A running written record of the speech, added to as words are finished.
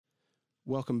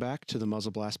Welcome back to the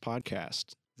Muzzle Blast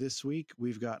podcast. This week,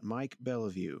 we've got Mike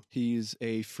Bellevue. He's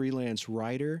a freelance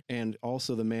writer and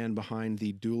also the man behind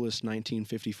the Duelist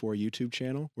 1954 YouTube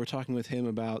channel. We're talking with him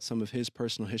about some of his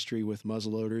personal history with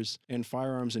muzzleloaders and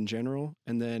firearms in general.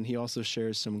 And then he also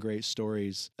shares some great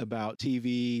stories about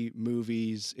TV,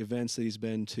 movies, events that he's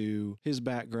been to, his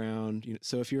background.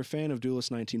 So if you're a fan of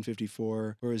Duelist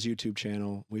 1954 or his YouTube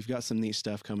channel, we've got some neat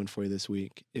stuff coming for you this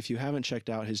week. If you haven't checked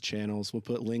out his channels, we'll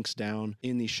put links down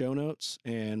in the show notes,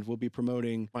 and we'll be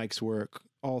promoting Mike's work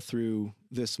all through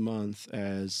this month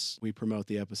as we promote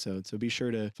the episode. So be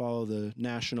sure to follow the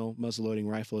National Muzzleloading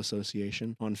Rifle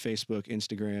Association on Facebook,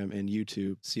 Instagram, and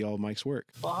YouTube. See all of Mike's work.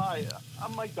 Well, hi,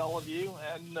 I'm Mike Bellevue,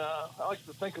 and I like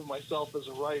to think of myself as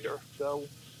a writer. So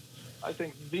I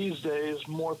think these days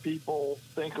more people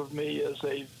think of me as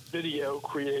a video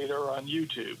creator on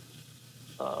YouTube,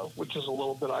 which is a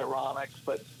little bit ironic.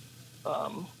 But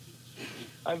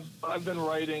I've been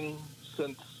writing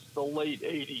since the late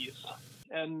 80s.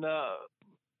 And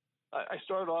I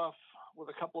started off with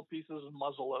a couple of pieces of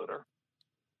muzzleloader.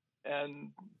 And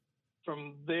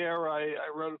from there, I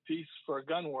wrote a piece for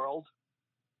Gun World,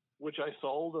 which I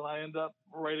sold, and I ended up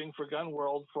writing for Gun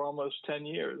World for almost 10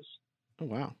 years. Oh,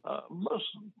 wow.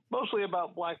 Mostly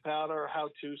about black powder,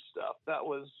 how-to stuff. That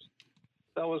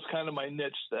was kind of my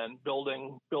niche then,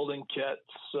 building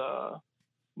kits,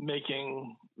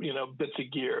 making, bits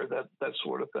of gear, that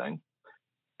sort of thing.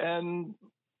 And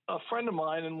a friend of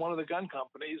mine in one of the gun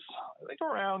companies, I think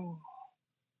around,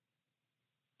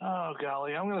 I'm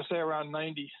going to say around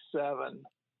 97,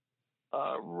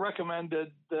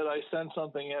 recommended that I send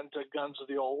something into Guns of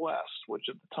the Old West, which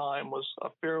at the time was a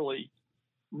fairly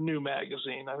new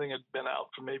magazine. I think it had been out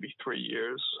for maybe 3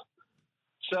 years.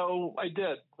 So I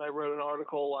did. I wrote an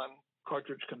article on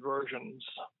cartridge conversions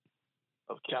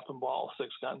of cap and ball 6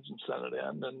 guns and sent it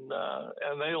in,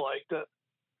 and they liked it.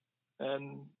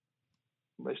 And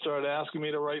they started asking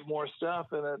me to write more stuff.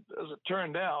 And as it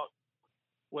turned out,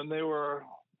 when they were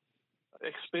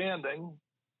expanding,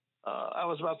 I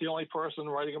was about the only person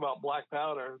writing about black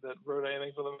powder that wrote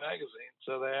anything for the magazine.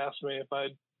 So they asked me if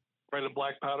I'd write a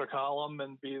black powder column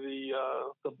and be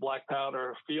the black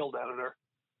powder field editor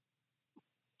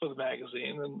for the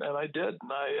magazine. And I did.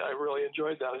 And I really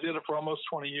enjoyed that. I did it for almost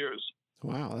 20 years.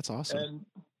 Wow, that's awesome.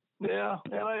 And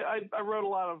I wrote a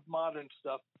lot of modern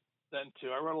stuff then too.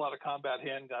 I wrote a lot of combat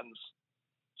handguns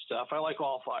stuff. I like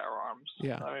all firearms.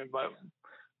 Yeah. I mean, but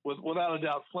without a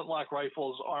doubt, flintlock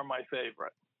rifles are my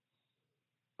favorite.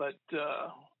 But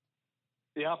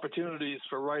the opportunities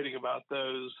for writing about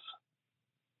those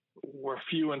were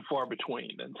few and far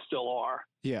between, and still are.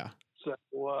 Yeah. So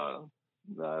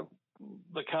the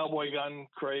cowboy gun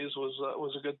craze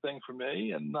was a good thing for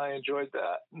me, and I enjoyed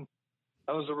that. And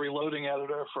I was a reloading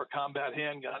editor for Combat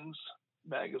Handguns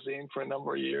magazine for a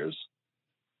number of years,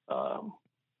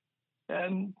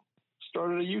 and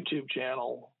started a YouTube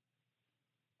channel,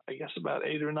 I guess about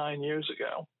 8 or 9 years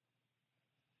ago.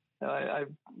 And I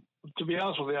to be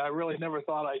honest with you, I really never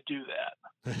thought I'd do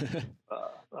that.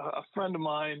 A friend of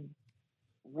mine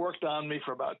worked on me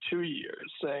for about 2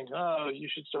 years saying, "Oh, you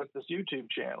should start this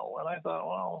YouTube channel." And I thought,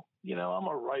 well, I'm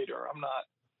a writer. I'm not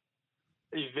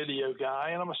a video guy,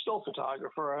 and I'm a still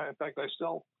photographer. In fact, I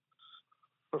still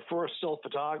prefer still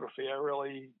photography. I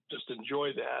really just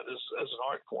enjoy that as an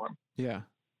art form. Yeah.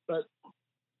 But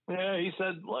yeah, he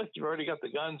said, "Look, you've already got the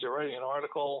guns. You're writing an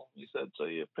article." He said, "So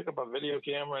you pick up a video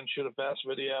camera and shoot a fast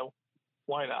video.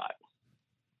 Why not?"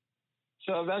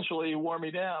 So eventually he wore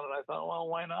me down, and I thought, well,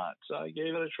 why not? So I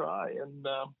gave it a try, and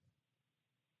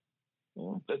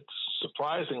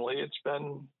surprisingly, it's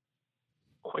been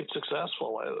quite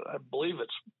successful. I believe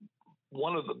it's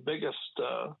one of the biggest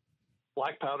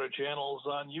black powder channels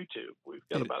on YouTube. We've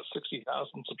got about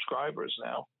 60,000 subscribers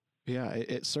now. Yeah,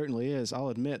 it certainly is. I'll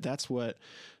admit that's what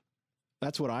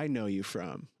I know you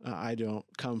from. I don't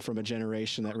come from a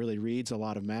generation that really reads a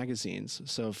lot of magazines.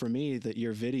 So for me,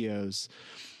 your videos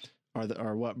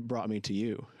are what brought me to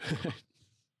you.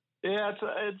 Yeah,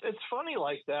 it's funny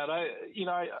like that.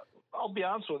 I'll be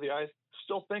honest with you. I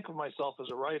still think of myself as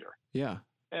a writer. Yeah.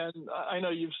 And I know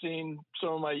you've seen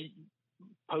some of my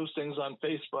postings on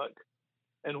Facebook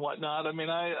and whatnot. I mean,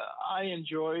 I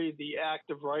enjoy the act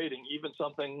of writing, even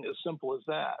something as simple as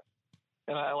that.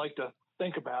 And I like to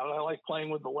think about it. I like playing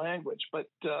with the language, but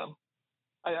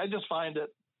I just find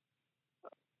it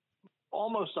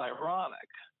almost ironic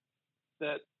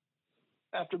that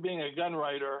after being a gun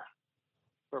writer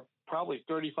for probably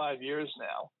 35 years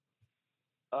now,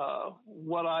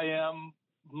 what I am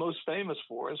most famous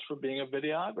for is for being a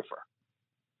videographer.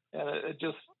 And it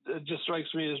just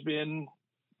strikes me as being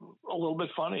a little bit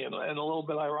funny and a little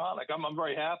bit ironic. I'm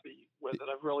very happy with it.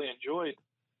 I've really enjoyed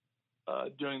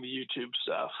doing the YouTube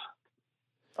stuff.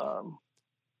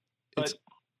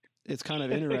 It's kind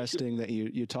of interesting that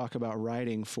you talk about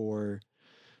writing for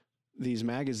these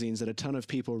magazines that a ton of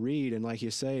people read, and like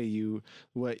you say,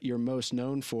 what you're most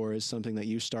known for is something that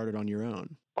you started on your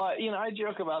own. But I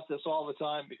joke about this all the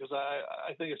time because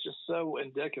I think it's just so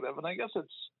indicative, and I guess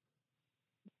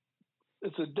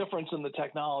it's a difference in the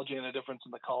technology and a difference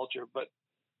in the culture. But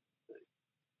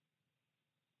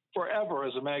forever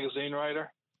as a magazine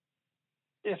writer,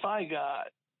 if I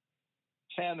got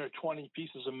 10 or 20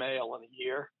 pieces of mail in a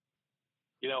year,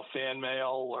 fan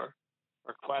mail or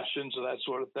questions or that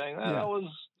sort of thing, that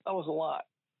was a lot.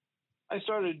 I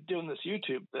started doing this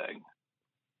YouTube thing,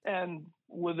 and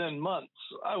within months,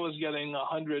 I was getting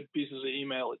 100 pieces of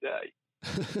email a day.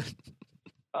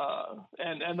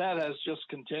 And that has just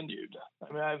continued.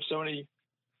 I mean, I have so many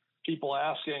people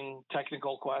asking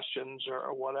technical questions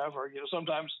or whatever,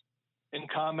 sometimes in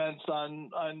comments on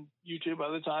YouTube,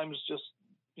 other times just,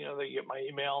 they get my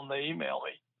email and they email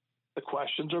me the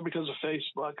questions, or because of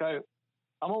Facebook.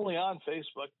 I'm only on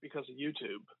Facebook because of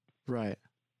YouTube. Right.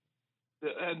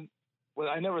 And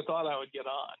I never thought I would get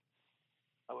on.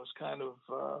 I was kind of,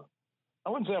 I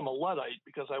wouldn't say I'm a Luddite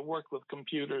because I worked with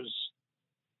computers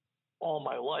all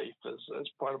my life as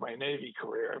part of my Navy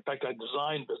career. In fact, I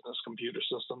designed business computer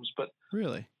systems, but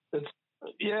really,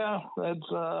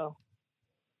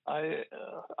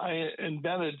 I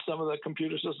invented some of the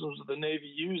computer systems that the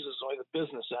Navy uses, only the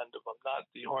business end of them, not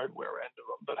the hardware end of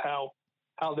them, but how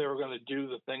they were going to do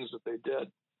the things that they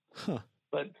did. Huh.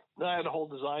 But I had a whole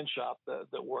design shop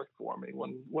that worked for me.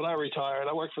 When I retired,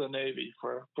 I worked for the Navy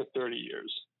for 30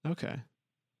 years. Okay.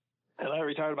 And I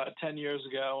retired about 10 years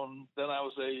ago, and then I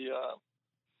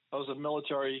was a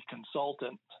military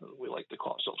consultant. We like to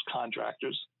call ourselves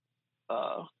contractors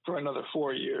for another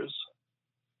 4 years,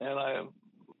 and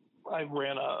I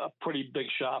ran a pretty big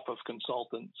shop of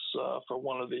consultants for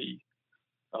one of the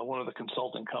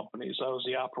consulting companies. I was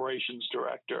the operations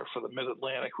director for the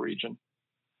Mid-Atlantic region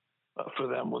for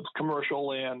them, with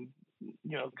commercial and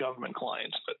government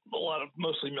clients, but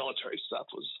mostly military stuff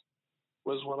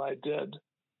was what I did.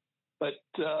 But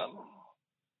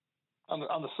on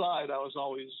the side, I was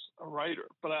always a writer,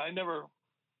 but I never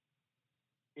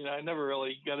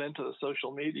really got into the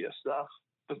social media stuff.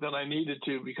 But then I needed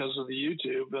to because of the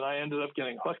YouTube, and I ended up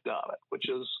getting hooked on it, which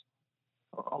is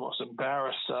almost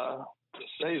embarrassed to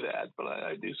say that, but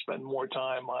I do spend more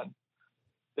time on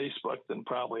Facebook than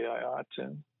probably I ought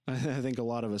to. I think a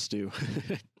lot of us do.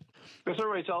 Because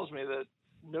everybody tells me that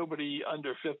nobody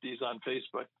under 50 is on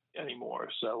Facebook anymore.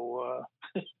 So,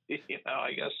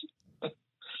 I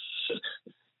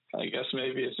guess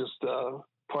maybe it's just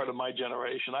part of my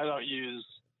generation. I don't use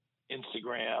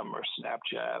Instagram or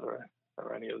Snapchat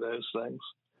or any of those things.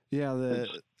 Yeah,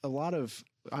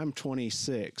 I'm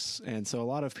 26, and so a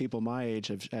lot of people my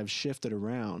age have shifted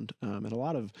around, and a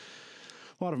lot of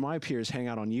my peers hang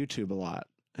out on YouTube a lot,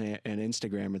 and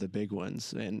Instagram are the big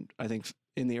ones. And I think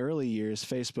in the early years,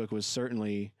 Facebook was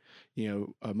certainly,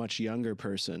 a much younger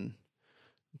person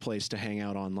place to hang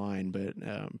out online, but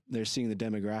they're seeing the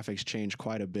demographics change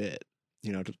quite a bit.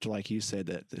 To like you said,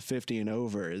 that the 50 and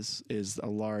over is a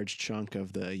large chunk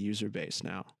of the user base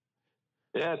now.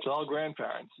 Yeah, it's all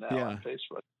grandparents now on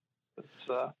Facebook. It's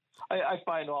I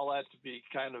find all that to be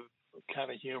kind of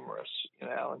humorous,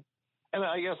 and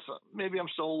I guess maybe I'm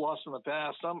still lost in the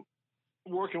past. I'm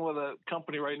working with a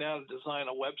company right now to design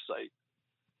a website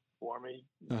for me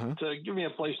to give me a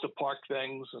place to park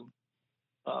things and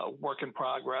work in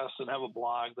progress and have a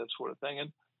blog, that sort of thing. And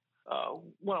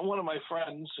one of my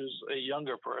friends, who's a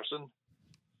younger person,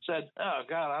 said, "Oh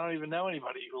God, I don't even know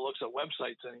anybody who looks at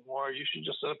websites anymore. You should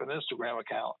just set up an Instagram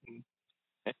account and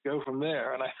go from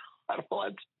there." And I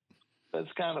thought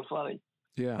that's kind of funny.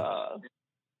 Yeah.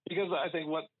 Because I think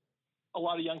what a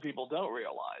lot of young people don't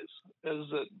realize is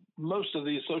that most of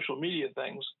these social media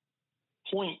things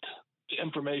point to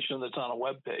information that's on a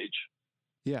web page.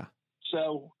 Yeah.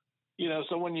 So,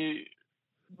 so when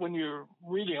you're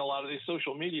reading a lot of these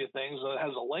social media things that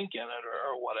has a link in it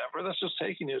or whatever, that's just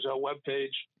taking you to a web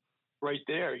page right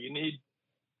there. You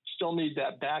still need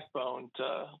that backbone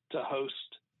to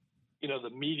host, the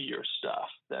meatier stuff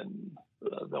than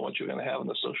what you're going to have in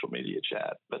the social media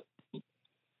chat. But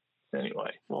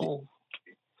anyway, we'll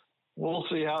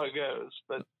see how it goes.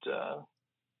 But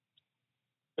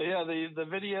yeah, the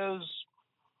videos,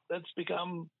 that's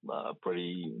become a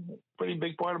pretty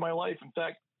big part of my life. In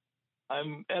fact,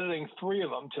 I'm editing 3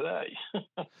 of them today.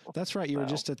 That's right. You were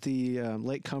just at the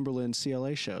Lake Cumberland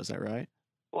CLA show. Is that right?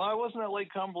 Well, I wasn't at Lake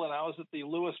Cumberland. I was at the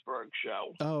Lewisburg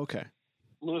show. Oh, okay.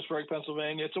 Lewisburg,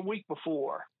 Pennsylvania. It's a week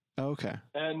before. Okay.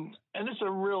 And it's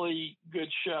a really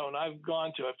good show, and I've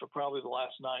gone to it for probably the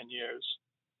last 9 years.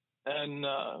 And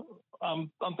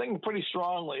I'm thinking pretty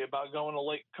strongly about going to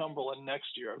Lake Cumberland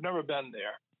next year. I've never been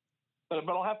there, but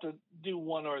I'll have to do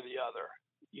one or the other.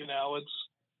 You know, it's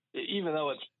even though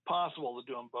it's possible to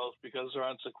do them both because they're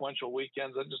on sequential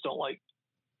weekends. I just don't like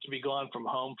to be gone from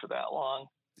home for that long.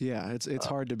 Yeah, it's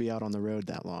hard to be out on the road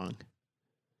that long.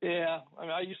 Yeah, I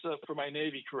mean, for my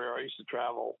Navy career, I used to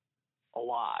travel a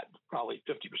lot, probably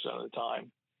 50% of the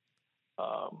time.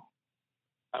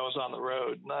 I was on the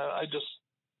road, and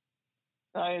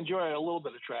I enjoy a little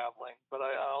bit of traveling, but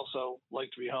I also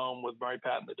like to be home with Mary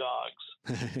Pat and the dogs,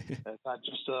 and not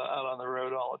just out on the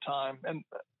road all the time.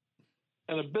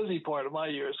 And a busy part of my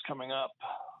year is coming up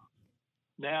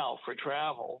now for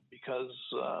travel because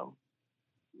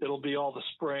it'll be all the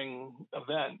spring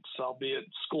events. I'll be at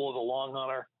School of the Long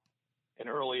Hunter in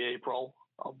early April.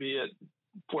 I'll be at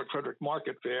Fort Frederick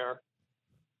Market Fair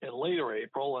in later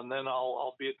April, and then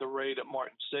I'll be at the raid at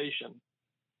Martin Station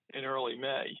in early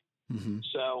May. Mm-hmm.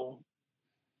 So,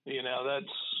 you know,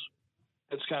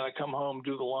 that's kind of come home,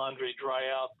 do the laundry, dry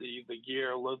out the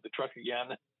gear, load the truck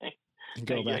again, and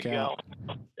go back out.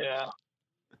 Yeah,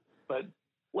 but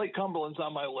Lake Cumberland's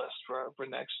on my list for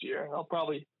next year.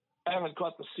 I haven't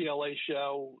caught the CLA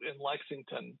show in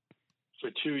Lexington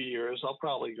for 2 years. I'll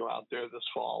probably go out there this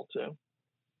fall too.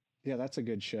 Yeah, that's a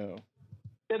good show.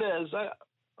 It is.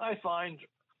 I find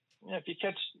if you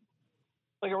catch,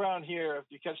 like around here, if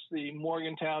you catch the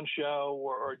Morgantown show,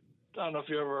 or I don't know if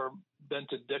you've ever been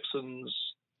to Dixon's.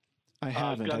 I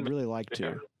haven't. I'd really like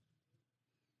to.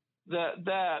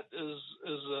 That is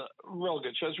a real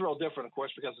good show. It's real different, of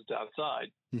course, because it's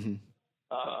outside. Mm-hmm.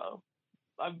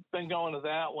 I've been going to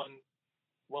that one.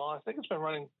 Well, I think it's been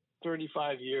running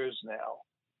 35 years now.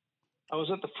 I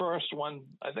was at the first one.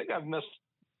 I think I've missed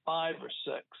 5 or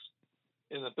 6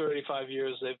 in the 35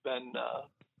 years they've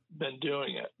been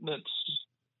doing it. And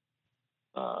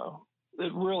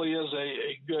it really is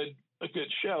a good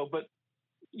show. But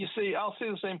you see, I'll see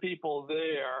the same people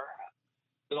there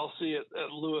that I'll see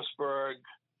at Lewisburg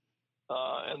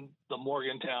and the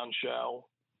Morgantown show.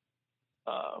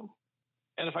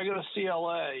 And if I go to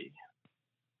CLA,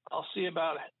 I'll see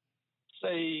about,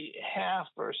 say, half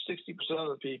or 60% of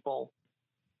the people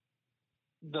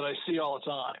that I see all the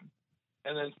time.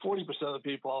 And then 40% of the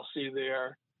people I'll see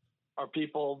there are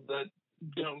people that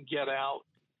don't get out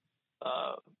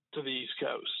to the East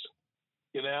Coast,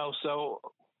 you know? So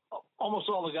almost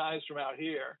all the guys from out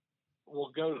here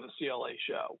will go to the CLA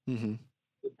show. Mm-hmm.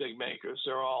 The big makers,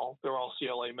 they're all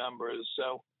CLA members.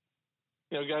 So,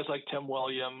 you know, guys like Tim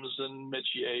Williams and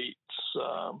Mitch Yates,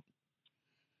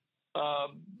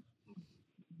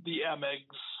 the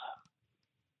Emmigs,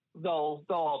 they'll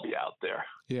all be out there.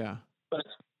 Yeah. But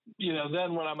you know,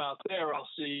 then when I'm out there, I'll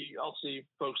see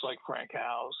folks like Frank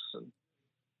House and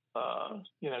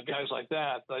you know, guys like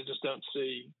that I just don't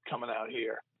see coming out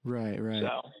here. Right.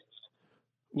 So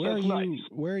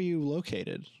where are you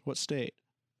located? What state?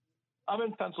 I'm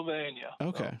in Pennsylvania.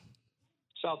 Okay.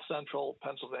 South Central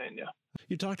Pennsylvania.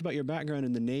 You talked about your background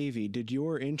in the Navy. Did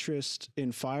your interest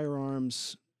in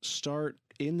firearms start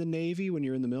in the Navy when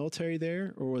you were in the military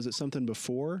there, or was it something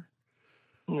before?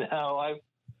 No,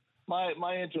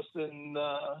 my interest in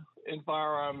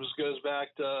firearms goes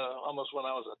back to almost when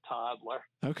I was a toddler.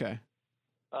 Okay.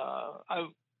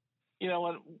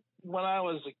 When I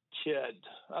was a kid,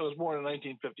 I was born in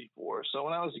 1954. So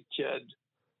when I was a kid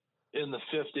in the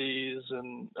 50s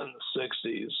and the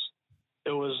 60s,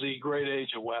 it was the great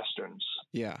age of Westerns.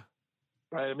 Yeah.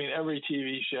 Right. I mean, every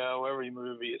TV show, every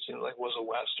movie, it seemed like was a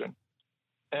Western.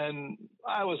 And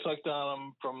I was hooked on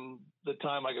them from the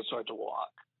time I could start to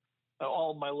walk.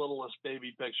 All of my littlest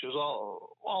baby pictures,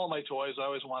 all of my toys, I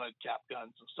always wanted cap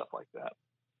guns and stuff like that.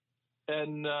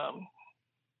 And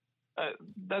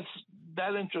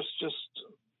that interest just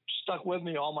stuck with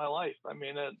me all my life. I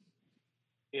mean, it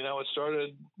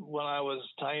started when I was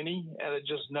tiny, and it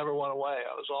just never went away.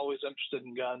 I was always interested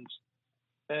in guns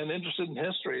and interested in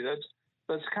history.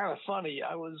 That's kind of funny.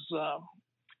 I was,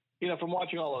 from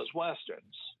watching all those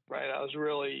Westerns, right? I was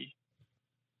really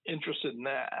interested in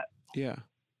that. Yeah.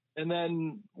 And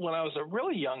then when I was a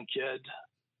really young kid,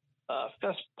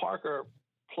 Fess Parker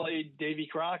played Davy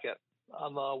Crockett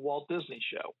on the Walt Disney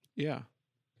show. Yeah.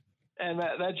 And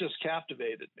that just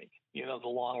captivated me, you know, the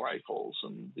long rifles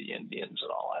and the Indians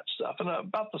and all that stuff. And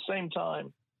about the same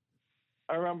time,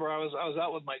 I remember I was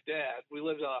out with my dad. We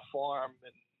lived on a farm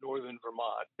in northern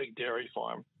Vermont, big dairy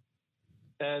farm.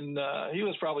 And he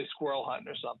was probably squirrel hunting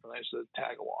or something. I used to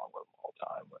tag along with him all the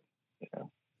time. But, you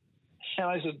know. And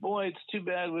I said, boy, it's too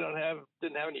bad we didn't have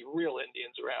any real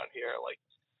Indians around here, like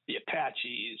the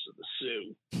Apaches or the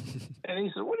Sioux. And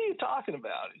he said, "What are you talking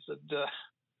about?"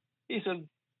 He said,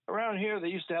 "Around here they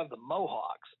used to have the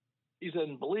Mohawks." He said,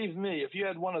 "And believe me, if you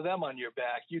had one of them on your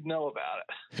back, you'd know about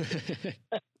it."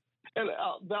 And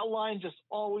that line just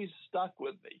always stuck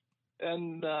with me.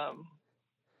 And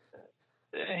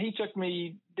he took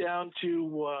me down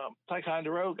to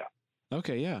Ticonderoga.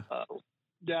 Okay, yeah.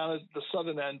 Down at the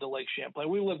southern end of Lake Champlain.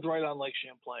 We lived right on Lake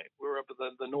Champlain. We were up at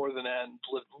the northern end,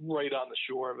 lived right on the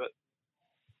shore of it.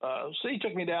 So he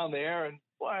took me down there, and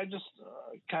I just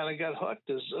kind of got hooked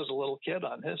as a little kid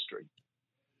on history.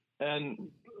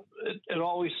 And it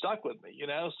always stuck with me, you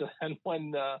know. So, and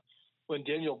when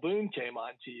Daniel Boone came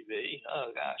on TV,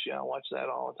 oh gosh, yeah, I watched that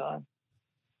all the time.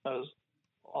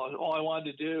 All I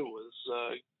wanted to do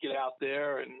was get out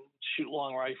there and shoot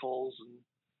long rifles, and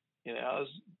you know, it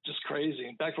was just crazy.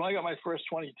 In fact, when I got my first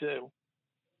 .22,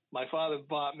 my father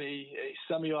bought me a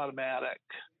semi-automatic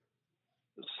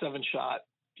 7-shot,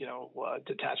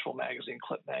 detachable magazine,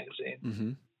 clip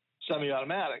magazine,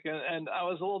 semi-automatic. And I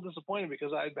was a little disappointed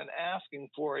because I had been asking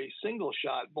for a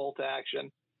single-shot bolt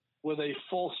action with a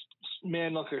full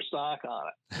Mannlicher stock on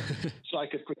it, so I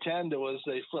could pretend it was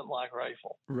a flintlock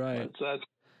rifle. Right. So that's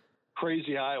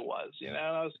crazy how I was, you know.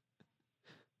 And I was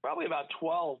probably about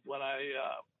 12 when I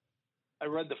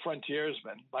read The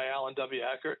Frontiersman by Alan W.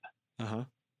 Eckert. Uh-huh.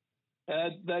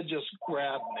 And that just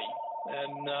grabbed me.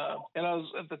 And I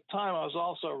was, at the time, I was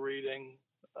also reading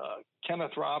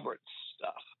Kenneth Roberts'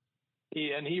 stuff.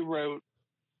 He wrote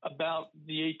about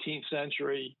the 18th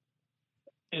century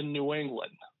in New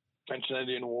England, French and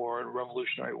Indian War and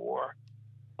Revolutionary War.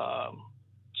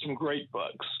 Some great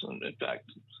books. And in fact,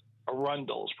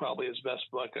 Arundel is probably his best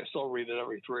book. I still read it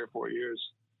every 3 or 4 years.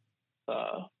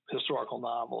 Historical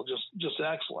novel, just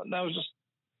excellent. And I was just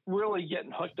really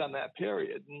getting hooked on that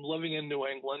period. And living in New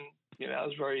England, you know, I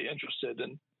was very interested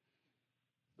in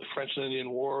the French and Indian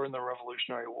War and the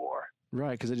Revolutionary War.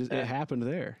 Right, because it happened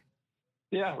there.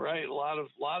 Yeah, right. A lot of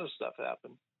stuff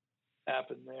happened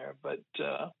there. But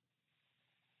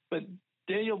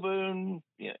Daniel Boone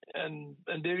and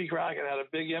Davy Crockett had a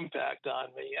big impact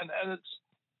on me. And it's,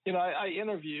 you know, I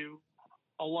interview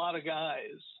a lot of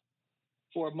guys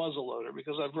for Muzzleloader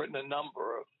because I've written a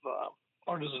number of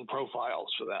artisan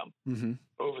profiles for them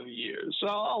over the years. So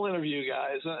I'll interview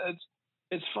guys. And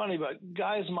it's funny, but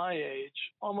guys my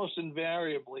age almost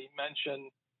invariably mention,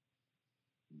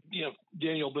 you know,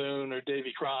 Daniel Boone or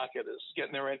Davy Crockett as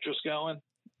getting their interest going.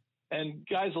 And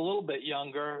guys a little bit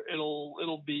younger,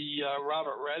 it'll be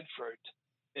Robert Redford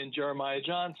and Jeremiah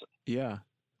Johnson. Yeah.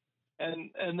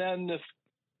 And then if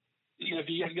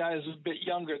you get guys a bit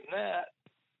younger than that,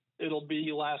 it'll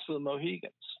be Last of the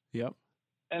Mohegans. Yep.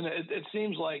 And it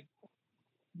seems like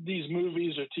these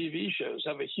movies or TV shows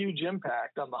have a huge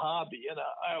impact on the hobby. And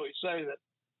I always say that,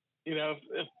 you know,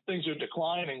 if things are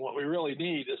declining, what we really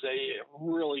need is a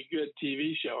really good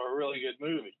TV show or a really good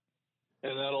movie,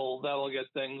 and that'll get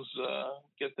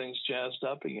things jazzed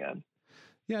up again.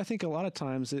 Yeah, I think a lot of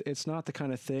times it's not the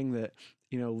kind of thing that,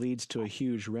 you know, leads to a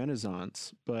huge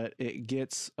renaissance, but it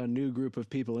gets a new group of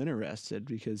people interested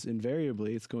because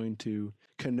invariably it's going to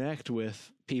connect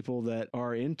with people that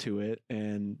are into it.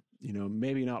 And, you know,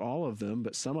 maybe not all of them,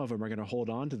 but some of them are going to hold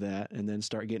on to that and then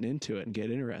start getting into it and get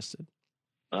interested.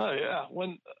 Oh yeah.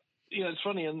 When, you know, it's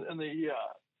funny in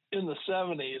the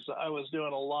 70s, I was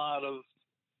doing a lot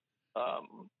of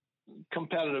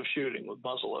competitive shooting with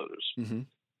muzzleloaders.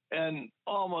 And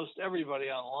almost everybody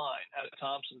online had a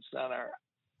Thompson Center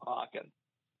Hawken,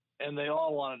 and they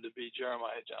all wanted to be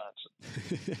Jeremiah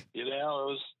Johnson. You know,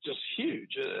 it was just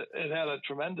huge. It had a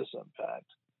tremendous impact.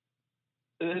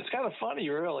 It's kind of funny,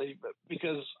 really,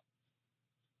 because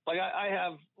like I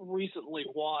have recently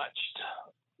watched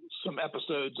some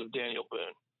episodes of Daniel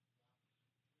Boone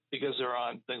because they're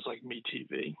on things like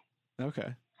MeTV.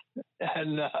 Okay.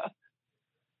 And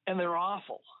they're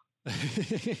awful.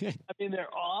 I mean,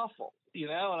 they're awful, you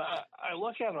know, and I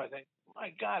look at them, I think,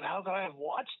 my God, how could I have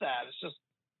watched that?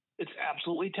 It's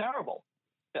absolutely terrible.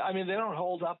 I mean, they don't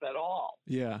hold up at all.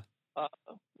 Yeah. Now,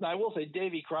 I will say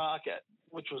Davy Crockett,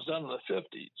 which was done in the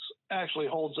 50s, actually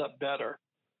holds up better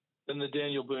than the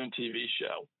Daniel Boone TV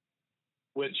show,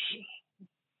 which,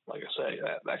 like I say,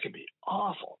 that could be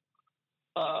awful.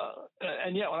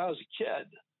 And yet, when I was a kid,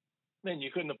 man,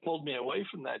 you couldn't have pulled me away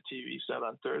from that TV set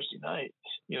on Thursday night.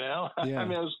 You know, yeah. I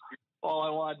mean, it was all I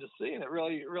wanted to see, and it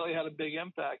really, really had a big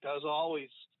impact. I was always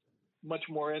much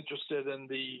more interested in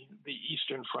the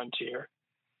Eastern frontier.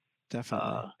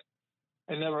 Definitely.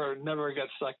 I never got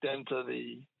sucked into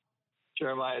the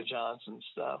Jeremiah Johnson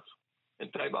stuff. In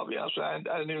fact, I'll be honest with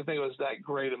you, I didn't even think it was that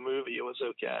great a movie. It was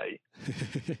okay,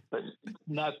 but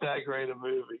not that great a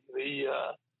movie.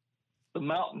 The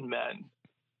Mountain Men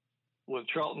with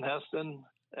Charlton Heston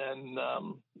and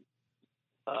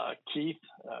Keith.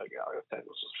 God, that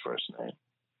was his first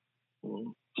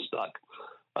name. Stuck.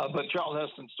 But Charlton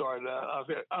Heston starred. I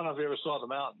don't know if you ever saw The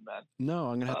Mountain Men. No,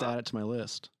 I'm going to have to add it to my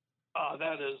list.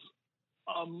 That is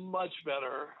a much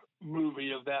better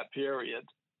movie of that period.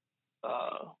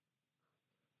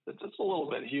 It's a little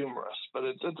bit humorous, but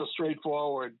it's a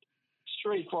straightforward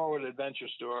adventure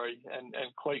story and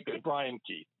quite good. Brian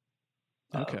Keith.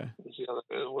 Okay.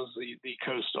 Was the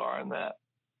co-star in that.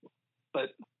 But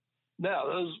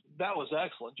no, that was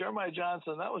excellent. Jeremiah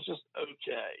Johnson, that was just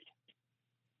okay.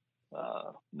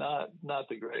 Not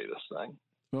the greatest thing.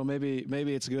 Well,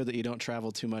 maybe it's good that you don't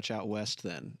travel too much out west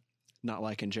then. Not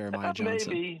like in Jeremiah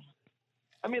Johnson. Maybe.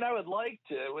 I mean, I would like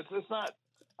to. It's not.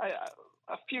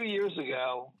 A few years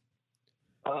ago,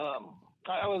 I'm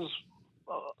kind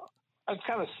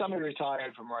of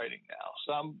semi-retired from writing now,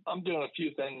 so I'm doing a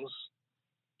few things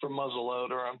for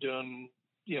Muzzleloader. I'm doing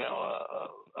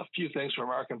a few things for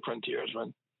American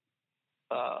Frontiersman.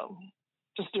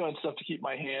 Just doing stuff to keep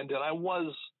my hand in. I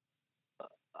was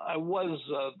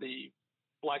the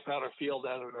Black Powder field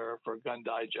editor for Gun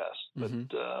Digest,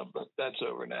 but that's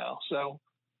over now. So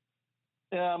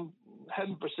I'm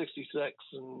heading for 66,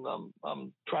 and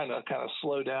I'm trying to kind of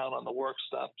slow down on the work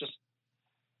stuff. Just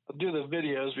do the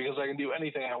videos because I can do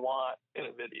anything I want in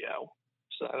a video,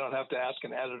 so I don't have to ask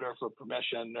an editor for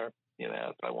permission, or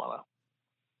if I want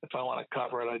to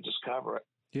cover it, I just cover it.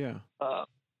 Yeah.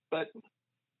 But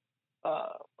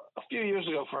a few years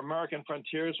ago for American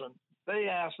Frontiersman, they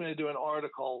asked me to do an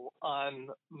article on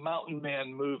mountain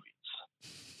man movies.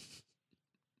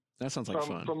 That sounds like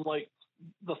fun. From like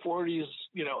the 40s,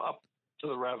 up to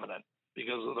The Revenant,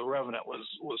 because The Revenant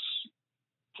was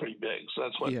pretty big. So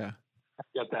that's what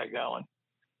got that going.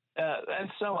 And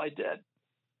so I did.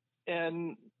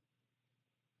 And,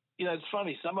 it's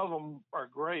funny. Some of them are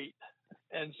great,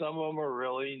 and some of them are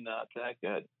really not that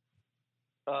good.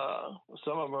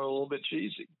 Some of them are a little bit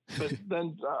cheesy. But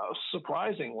then,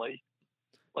 surprisingly,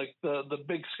 like the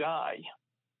Big Sky,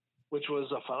 which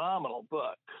was a phenomenal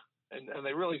book, and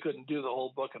they really couldn't do the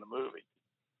whole book in a movie.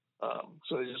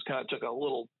 So they just kind of took a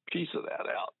little piece of that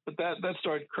out. But that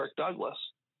starred Kirk Douglas,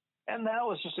 and that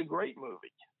was just a great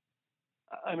movie.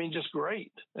 I mean, just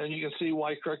great. And you can see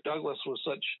why Kirk Douglas was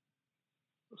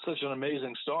such an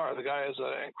amazing star. The guy has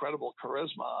an incredible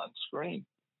charisma on screen.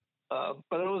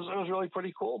 But it was really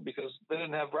pretty cool because they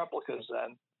didn't have replicas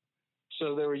then.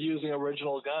 So they were using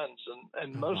original guns,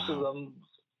 and most of them,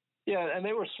 and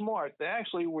they were smart. They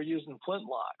actually were using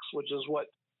flintlocks, which is what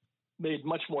made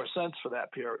much more sense for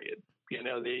that period, the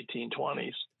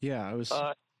 1820s. Yeah, I was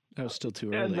still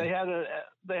too early. And they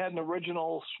had an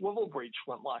original swivel breech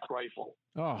flintlock rifle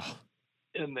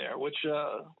in there, which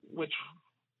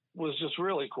was just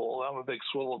really cool. I'm a big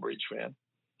swivel breech fan.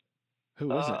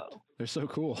 Who is it? They're so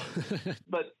cool.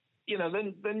 But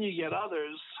then you get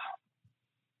others,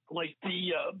 like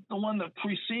the one that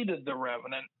preceded The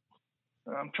Revenant.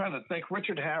 I'm trying to think.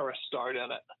 Richard Harris starred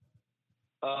in it,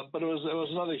 but it was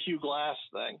another Hugh Glass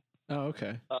thing. Oh,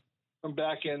 okay. From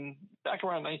back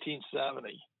around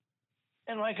 1970,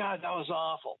 and my God, that was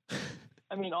awful.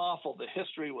 I mean, awful. The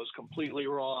history was completely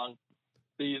wrong.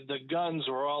 The guns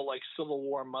were all like Civil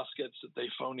War muskets that they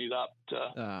phonied up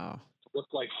to look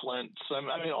like flints. I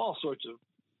mean, all sorts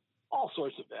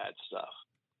of bad stuff.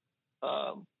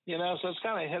 So it's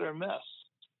kind of hit or miss.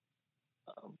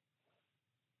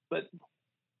 But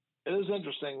it is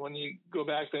interesting when you go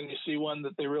back then you see one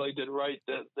that they really did right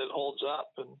that holds up,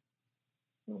 and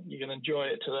you can enjoy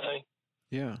it today.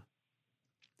 Yeah.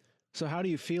 So how do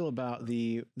you feel about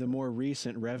the more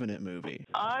recent Revenant movie?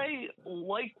 I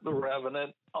like The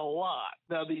Revenant a lot.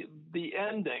 Now the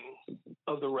ending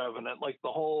of The Revenant, like the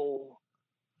whole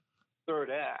third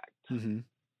act,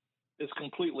 is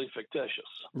completely fictitious.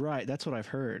 Right, that's what I've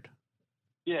heard.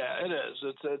 Yeah, it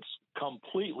is. It's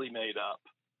completely made up.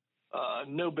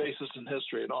 No basis in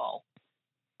history at all.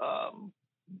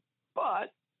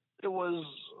 But it was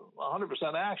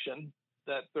 100% action,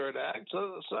 that third act,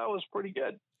 so that was pretty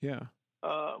good. Yeah.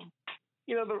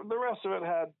 The rest of it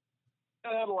had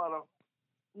a lot of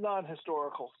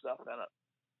non-historical stuff in it.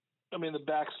 I mean, the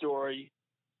backstory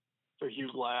for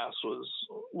Hugh Glass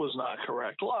was not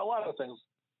correct. A lot of things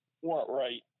weren't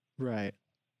right. Right.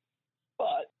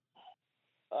 But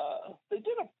they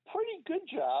did a pretty good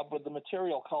job with the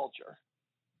material culture.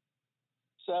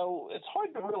 So it's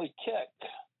hard to really kick.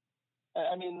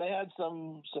 I mean, they had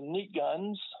some neat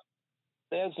guns.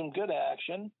 They had some good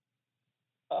action.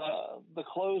 The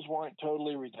clothes weren't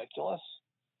totally ridiculous.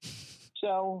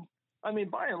 So, I mean,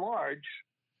 by and large,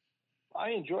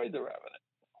 I enjoyed The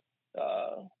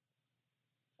Revenant.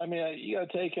 I mean, you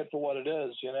got to take it for what it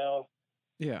is, you know.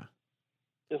 Yeah.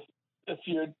 If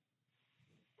you're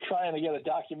trying to get a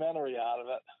documentary out of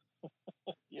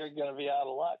it, you're going to be out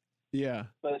of luck. Yeah.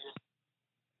 But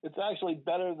it's actually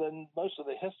better than most of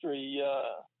the History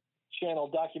Channel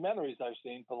documentaries I've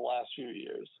seen for the last few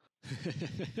years.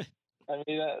 I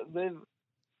mean,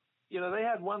 they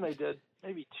had one they did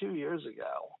maybe 2 years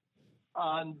ago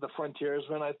on the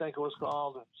Frontiersman, I think it was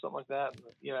called, something like that.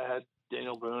 You know, it had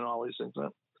Daniel Boone, all these things in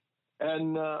it.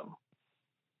 And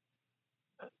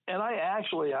I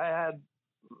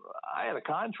had a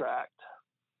contract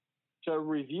to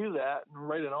review that and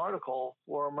write an article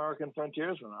for American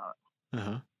Frontiersman on it.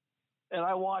 Uh-huh. And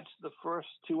I watched the first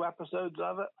 2 episodes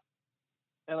of it,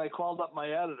 and I called up my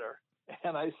editor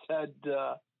and I said,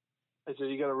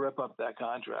 you got to rip up that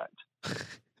contract.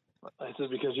 I said,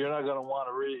 because you're not going to want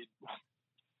to read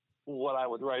what I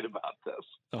would write about this.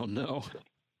 Oh no.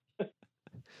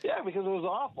 Yeah, because it was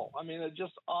awful. I mean, it's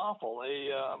just awful.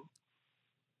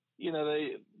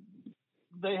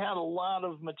 They had a lot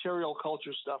of material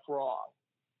culture stuff wrong.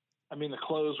 I mean, the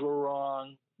clothes were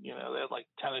wrong. You know, they had like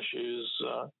tennis shoes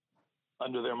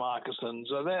under their moccasins.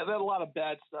 They had a lot of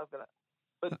bad stuff in it.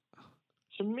 But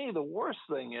to me, the worst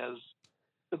thing is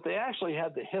that they actually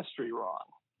had the history wrong.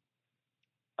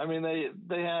 I mean,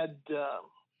 they had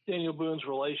Daniel Boone's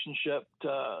relationship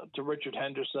to Richard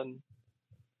Henderson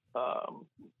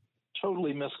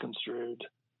totally misconstrued.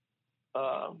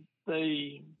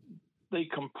 They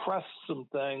compressed some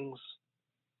things,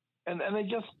 and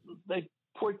they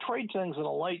portrayed things in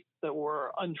a light that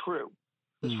were untrue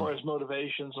as far as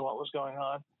motivations and what was going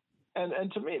on.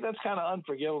 And to me, that's kind of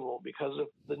unforgivable, because if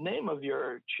the name of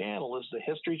your channel is the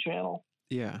History Channel,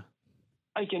 yeah,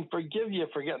 I can forgive you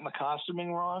for getting the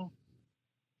costuming wrong,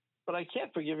 but I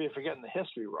can't forgive you for getting the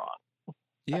history wrong.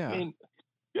 Yeah. I mean,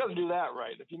 you got to do that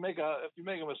right. If you make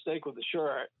a mistake with the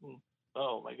shirt,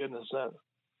 oh my goodness, that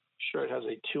shirt has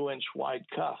a 2-inch wide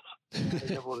cuff. I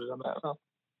never would have done that.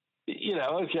 You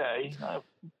know, okay, I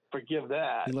forgive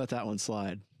that. You let that one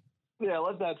slide. Yeah,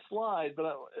 let that slide.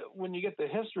 But when you get the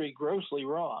history grossly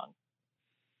wrong,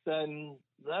 then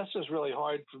that's just really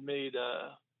hard for me to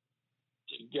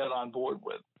get on board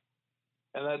with.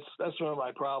 And that's one of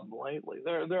my problems lately.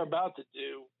 They're about to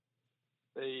do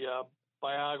a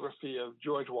biography of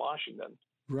George Washington.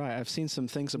 Right, I've seen some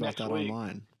things about that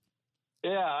online.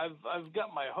 Yeah, I've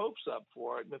got my hopes up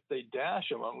for it, and if they dash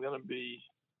him, I'm going to be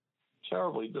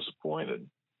terribly disappointed.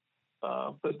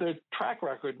 But their track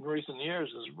record in recent years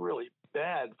is really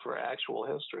bad for actual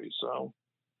history, so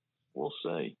we'll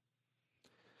see.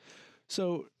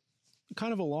 So,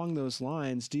 kind of along those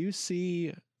lines, do you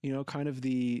see, you know, kind of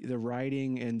the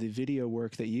writing and the video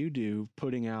work that you do,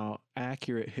 putting out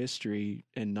accurate history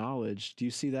and knowledge? Do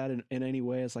you see that in any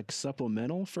way as like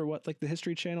supplemental for what like the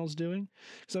History Channel is doing?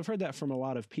 Because I've heard that from a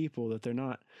lot of people, that they're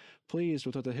not pleased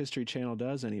with what the History Channel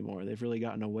does anymore. They've really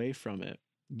gotten away from it.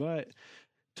 But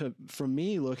from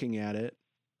me looking at it,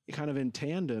 kind of in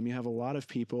tandem, you have a lot of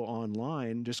people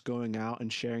online just going out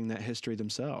and sharing that history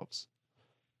themselves.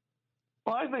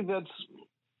 Well, I think that's,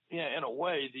 yeah, in a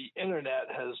way, the internet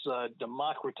has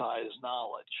democratized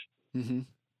knowledge. Mm-hmm.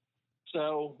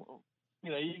 So, you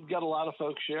know, you've got a lot of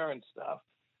folks sharing stuff.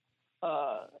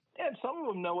 And some of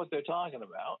them know what they're talking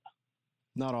about.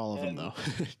 Not all of them, though.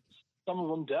 Some of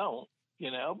them don't,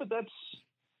 you know, but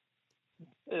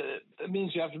it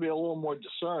means you have to be a little more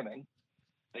discerning,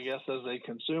 I guess, as a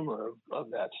consumer of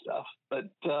that stuff. But,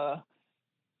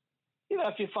 you know,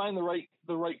 if you find the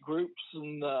right groups,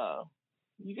 and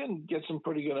you can get some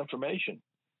pretty good information.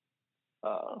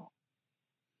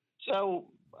 So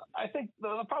I think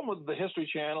the problem with the History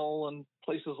Channel and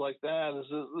places like that is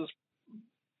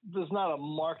there's not a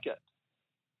market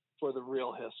for the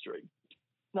real history.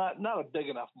 Not a big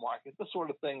enough market. This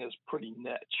sort of thing is pretty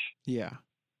niche. Yeah.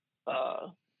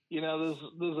 You know,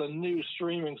 there's a new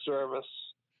streaming service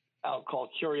out called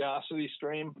Curiosity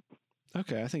Stream.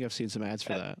 Okay, I think I've seen some ads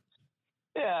for that.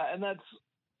 Yeah, and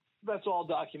that's all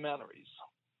documentaries.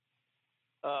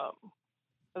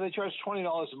 And they charge $20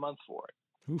 a month for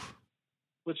it. Oof.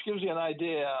 Which gives you an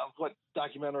idea of what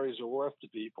documentaries are worth to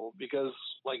people, because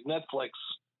like Netflix,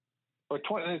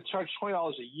 they charge $20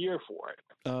 a year for it.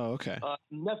 Oh, okay.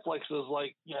 Netflix is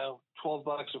like, you know, $12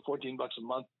 or $14 a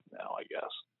month now, I guess.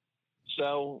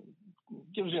 So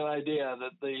gives you an idea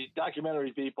that the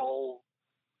documentary people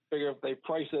figure if they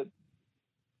price it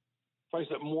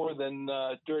more than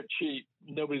dirt cheap,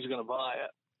 nobody's going to buy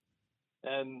it.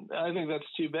 And I think that's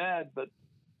too bad, but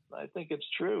I think it's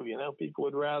true. You know, people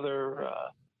would rather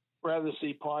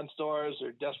see Pawn Stars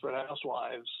or Desperate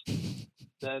Housewives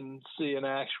than see an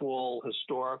actual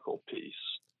historical piece.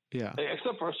 Yeah.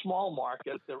 Except for a small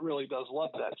market that really does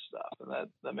love that stuff, and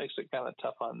that makes it kind of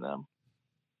tough on them.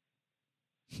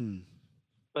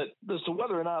 But as to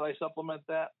whether or not I supplement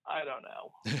that, I don't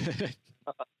know.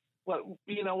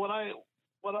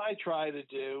 What I try to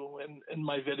do in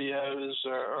my videos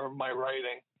or my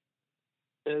writing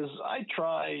is I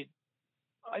try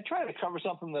to cover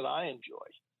something that I enjoy.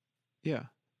 Yeah.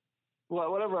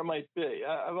 Well, whatever it might be.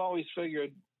 I've always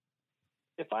figured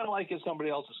if I like it, somebody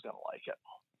else is going to like it.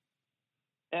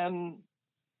 And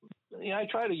I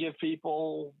try to give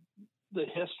people the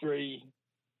history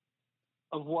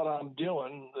of what I'm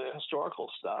doing, the historical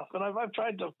stuff, and I've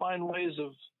tried to find ways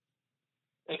of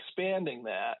expanding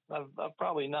that. I've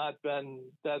probably not been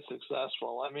that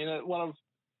successful. I mean,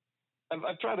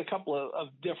 I've tried a couple of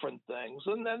different things,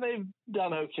 and then they've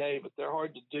done okay, but they're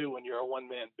hard to do when you're a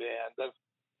one-man band.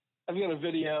 I've got a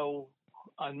video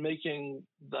on making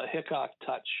the Hickok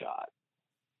Tut shot,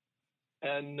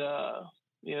 and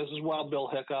this is Wild Bill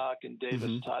Hickok and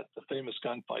Davis Tut, the famous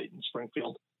gunfight in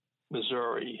Springfield,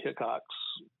 Missouri. Hickok's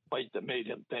fight that made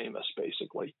him famous,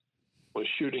 basically, was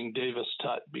shooting Davis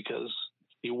Tut because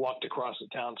he walked across the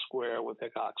town square with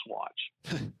Hickok's watch.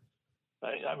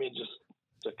 I mean, just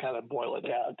to kind of boil it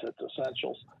down to its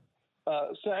essentials.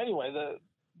 So anyway,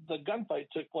 the gunfight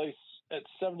took place at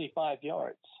 75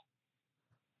 yards,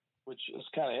 which is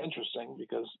kind of interesting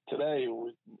because today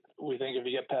we think if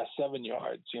you get past 7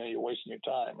 yards, you're wasting your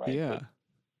time, right? Yeah. But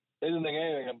they didn't think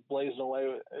anything of blazing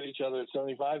away at each other at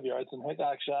 75 yards, and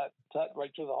Hickok shot Tut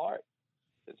right through the heart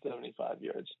at 75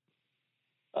 yards.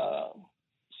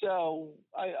 So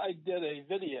I did a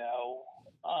video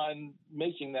on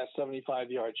making that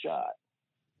 75-yard shot.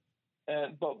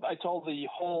 But I told the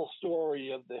whole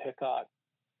story of the Hickok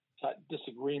Tut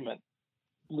disagreement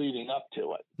leading up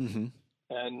to it,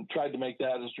 and tried to make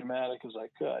that as dramatic as I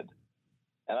could.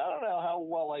 And I don't know how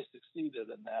well I succeeded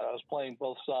in that. I was playing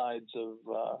both sides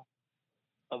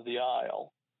of the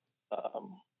aisle.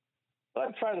 But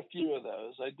I've tried a few of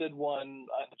those. I did one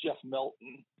on Jeff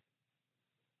Milton,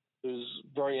 who's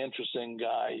a very interesting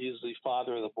guy. He's the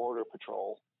father of the Border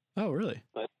Patrol. Oh, really?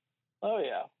 But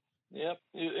yeah. Yep,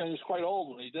 and he was quite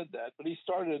old when he did that. But he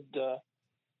started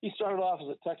off as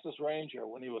a Texas Ranger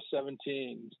when he was 17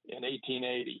 in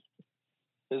 1880.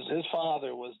 His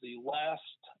father was the last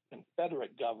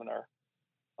Confederate governor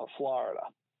of Florida,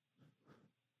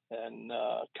 and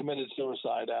committed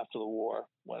suicide after the war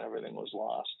when everything was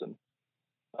lost. And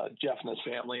Jeff and his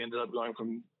family ended up going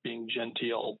from being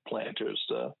genteel planters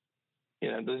to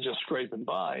just scraping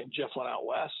by. And Jeff went out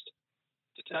west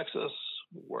to Texas,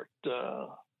 worked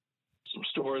some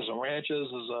stores and ranches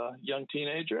as a young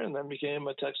teenager, and then became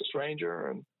a Texas Ranger,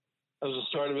 and that was the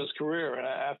start of his career. And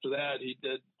after that, he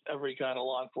did every kind of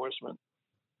law enforcement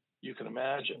you can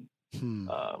imagine.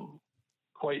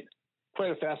 Quite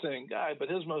a fascinating guy. But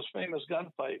his most famous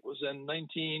gunfight was in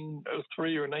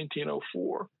 1903 or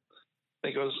 1904. I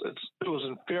think it was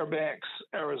in Fairbanks,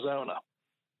 Arizona,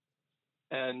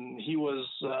 and he was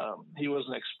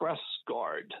an express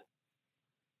guard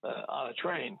on a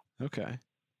train. Okay.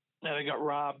 And he got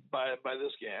robbed by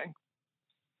this gang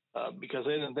because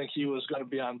they didn't think he was going to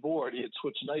be on board. He had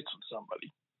switched nights with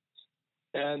somebody.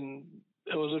 And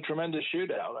it was a tremendous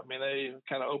shootout. I mean, they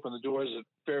kind of opened the doors at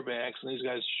Fairbanks, and these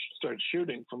guys started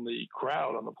shooting from the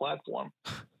crowd on the platform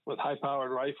with high-powered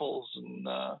rifles and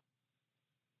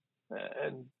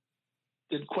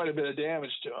did quite a bit of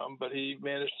damage to him. But he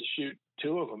managed to shoot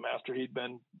two of them after he'd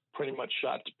been pretty much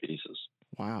shot to pieces.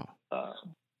 Wow.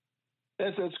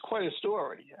 It's quite a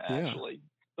story, actually.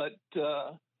 Yeah. But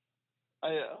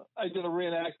I did a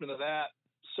reenactment of that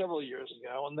several years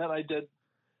ago, and then I did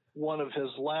one of his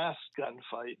last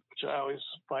gunfight, which I always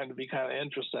find to be kind of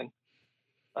interesting.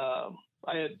 I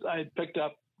had picked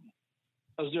up.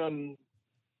 I was doing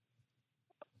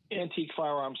antique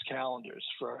firearms calendars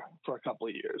for a couple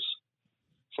of years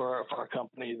for a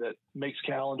company that makes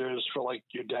calendars for like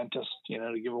your dentist,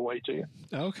 to give away to you.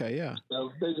 Okay, yeah.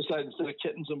 So they decided instead of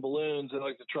kittens and balloons, they'd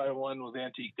like to try one with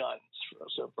antique guns.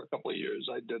 So for a couple of years,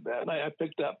 I did that. And I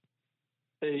picked up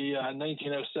a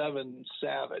 1907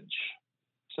 Savage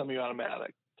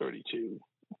semi-automatic 32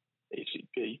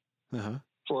 ACP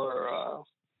for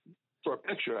a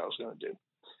picture I was going to do.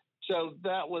 So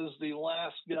that was the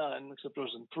last gun, except it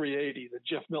was in .380, that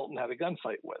Jeff Milton had a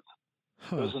gunfight with.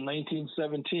 It was in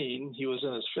 1917. He was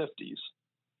in his 50s.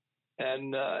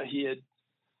 And he had,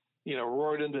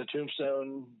 roared into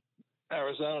Tombstone,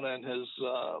 Arizona in his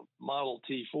Model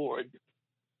T Ford.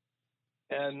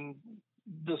 And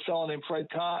this fellow named Fred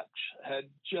Koch had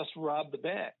just robbed the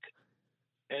bank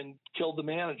and killed the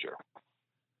manager.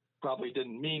 Probably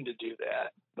didn't mean to do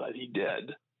that, but he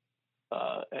did.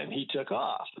 and he took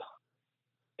off.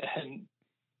 And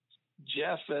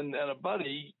Jeff and a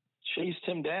buddy chased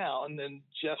him down in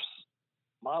Jeff's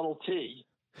Model T,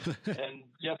 and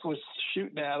Jeff was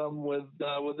shooting at him with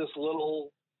this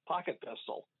little pocket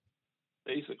pistol,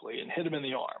 basically, and hit him in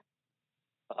the arm.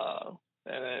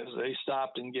 And as they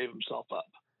stopped and gave himself up.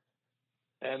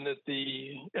 And at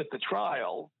the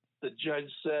trial, the judge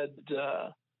said,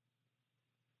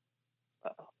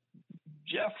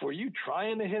 Jeff, were you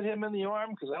trying to hit him in the arm?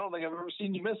 Because I don't think I've ever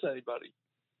seen you miss anybody.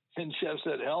 And Jeff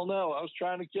said, hell no, I was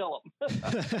trying to kill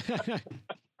him.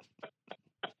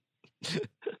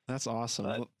 That's awesome.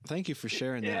 Well, thank you for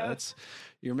sharing that.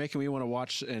 You're making me want to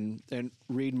watch and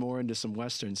read more into some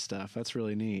Western stuff. That's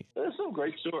really neat. There's some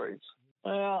great stories.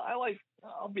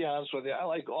 I'll be honest with you, I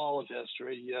like all of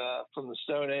history, from the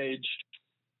Stone Age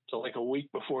to like a week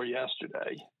before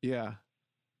yesterday. Yeah.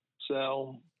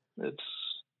 So it's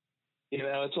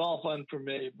all fun for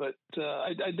me, but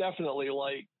I definitely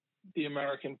like the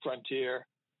American frontier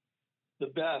the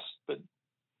best, but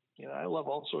I love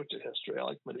all sorts of history. I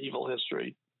like medieval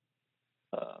history,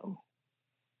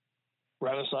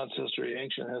 Renaissance history,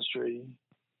 ancient history,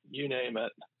 you name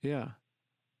it. Yeah.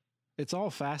 It's all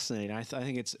fascinating. I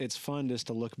think it's fun just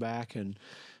to look back and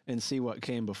see what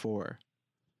came before.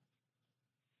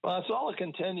 Well, it's all a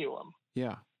continuum.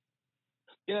 Yeah.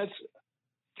 It's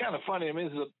kind of funny. I mean,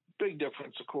 there's a big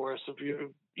difference, of course, if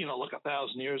you look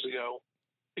 1,000 years ago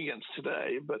against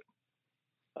today, but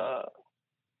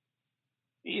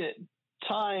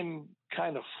time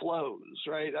kind of flows,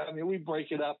 right? I mean, we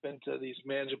break it up into these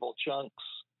manageable chunks,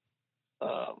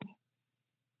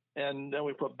 and then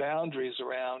we put boundaries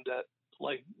around it,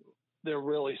 like they're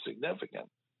really significant.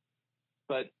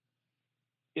 But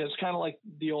it's kind of like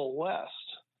the Old West.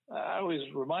 I always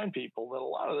remind people that a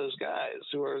lot of those guys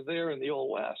who are there in the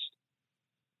Old West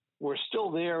were still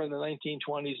there in the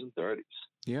 1920s and 30s.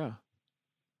 Yeah.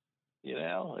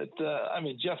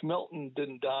 Jeff Milton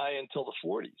didn't die until the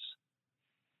 40s.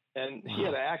 And he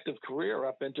had an active career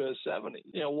up into his 70s.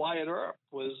 Wyatt Earp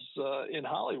was in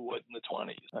Hollywood in the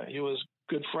 20s. He was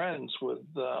good friends with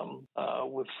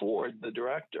Ford, the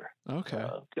director. Okay.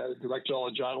 Guy that directed all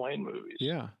the John Wayne movies.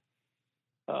 Yeah.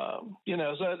 So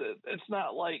it's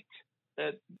not like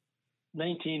at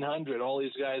 1900 all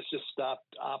these guys just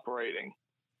stopped operating.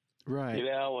 Right.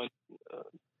 And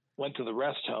went to the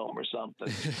rest home or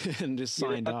something. And just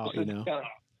signed out,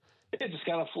 It just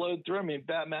kind of flowed through. I mean,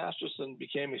 Bat Masterson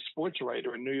became a sports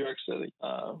writer in New York City,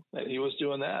 and he was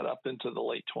doing that up into the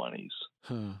late 20s.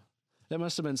 Huh. That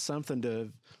must have been something to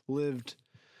have lived,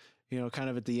 kind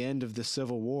of at the end of the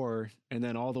Civil War and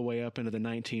then all the way up into the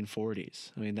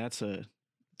 1940s. I mean,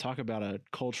 talk about a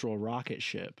cultural rocket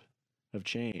ship of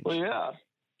change. Well, yeah.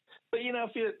 But,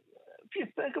 if you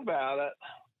think about it,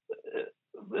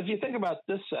 if you think about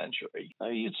this century,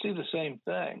 you'd see the same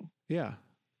thing. Yeah.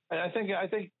 I think you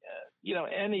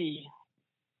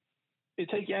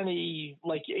take any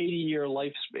like 80-year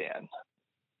lifespan,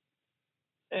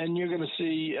 and you're going to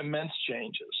see immense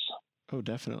changes. Oh,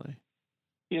 definitely.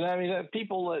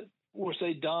 People that were,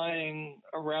 say, dying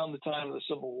around the time of the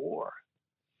Civil War,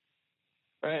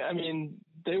 right? I mean,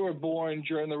 they were born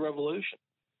during the Revolution.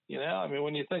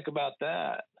 When you think about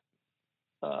that,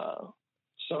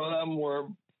 some of them were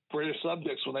British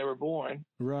subjects when they were born.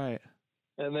 Right.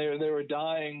 And they were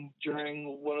dying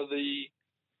during one of the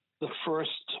first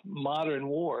modern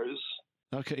wars.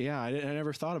 Okay, yeah, I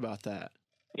never thought about that.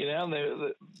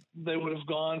 They would have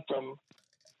gone from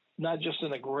not just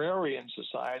an agrarian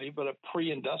society, but a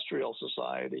pre-industrial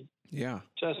society. Yeah.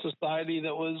 To a society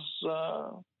that was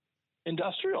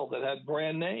industrial, that had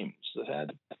brand names, that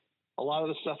had a lot of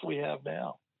the stuff we have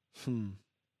now. So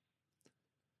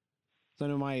I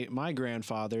know my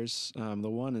grandfather's, the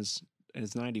one is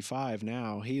 95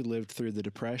 now. He lived through the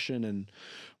Depression and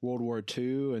World War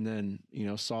II, and then,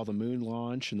 saw the moon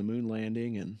launch and the moon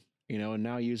landing, and, and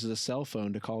now uses a cell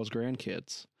phone to call his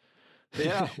grandkids.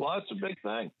 Yeah, well, that's a big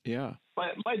thing. Yeah.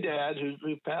 My dad,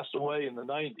 who passed away in the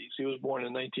 90s, he was born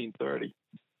in 1930.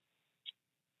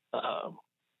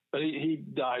 But he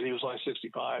died. He was only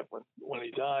 65 when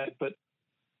he died. But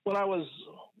when I was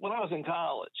in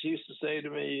college, he used to say to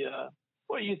me,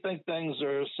 well, you think things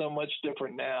are so much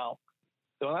different now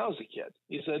than when I was a kid.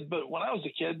 He said, but when I was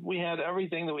a kid, we had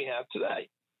everything that we have today.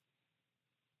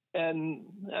 And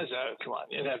I said, oh, come on,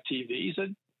 you didn't have TV. He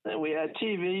said, we had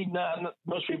TV.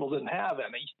 Most people didn't have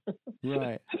any.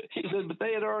 Right. He said, but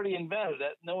they had already invented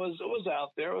it, and it was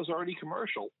out there. It was already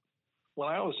commercial when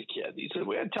I was a kid. He said,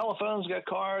 we had telephones, got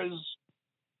cars,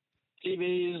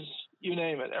 TVs, you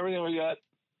name it. Everything we got,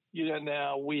 you got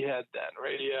now, we had then.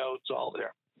 Radio, it's all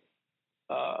there.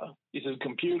 He said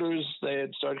computers, they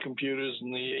had started computers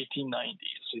in the 1890s.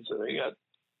 He said they got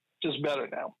just better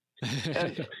now.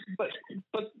 And, but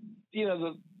you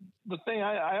know, the thing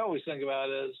I always think about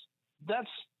is that's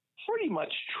pretty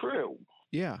much true.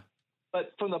 Yeah.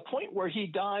 But from the point where he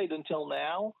died until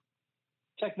now,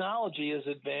 technology has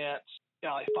advanced, you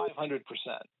know, like 500%.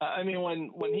 I mean,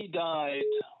 when he died,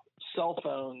 cell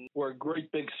phones were great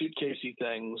big suitcasey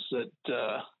things that,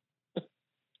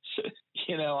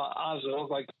 you know, honestly, it was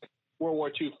like World War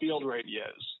II field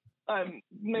radios.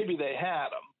 Maybe they had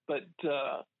them,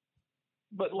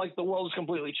 but like the world has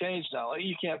completely changed now. Like,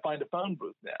 you can't find a phone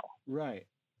booth now. Right.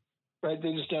 Right?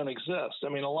 They just don't exist. I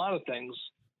mean, a lot of things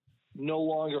no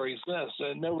longer exist,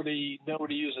 and nobody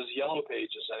uses Yellow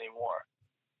Pages anymore.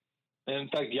 And in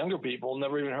fact, younger people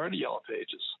never even heard of Yellow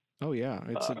Pages. Oh yeah,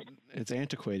 it's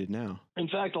antiquated now. In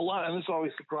fact, a lot, and this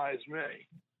always surprised me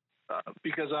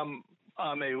because I'm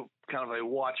a kind of a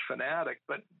watch fanatic.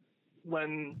 But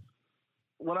when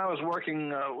I was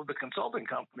working with a consulting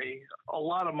company, a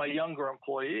lot of my younger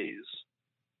employees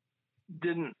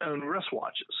didn't own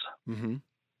wristwatches. Mm-hmm.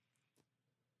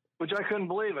 Which I couldn't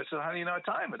believe. I said, how do you know what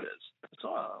time it is? I said,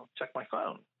 I'll check my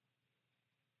phone.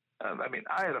 I mean,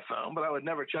 I had a phone, but I would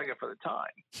never check it for the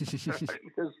time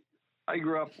because I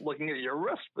grew up looking at your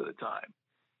wrist for the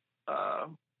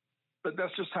time. But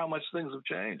that's just how much things have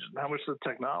changed and how much the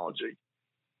technology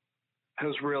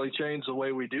has really changed the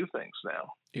way we do things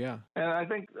now. Yeah. And I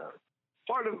think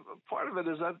part of it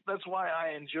is that's why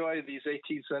I enjoy these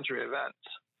 18th century events.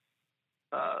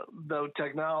 Though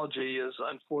technology is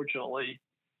unfortunately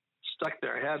stuck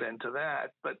their head into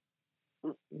that. But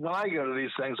when I go to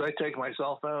these things, I take my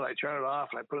cell phone, I turn it off,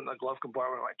 and I put it in the glove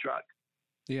compartment of my truck.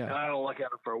 Yeah. And I don't look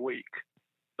at it for a week.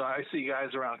 So I see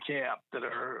guys around camp that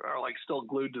are like still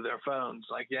glued to their phones.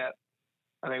 I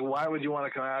think, why would you want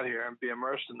to come out here and be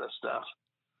immersed in this stuff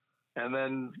and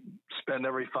then spend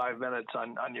every 5 minutes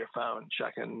on your phone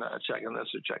checking this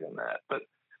or checking that? But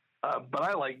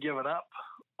I like giving up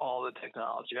all the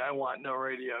technology. I want no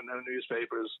radio, no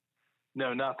newspapers,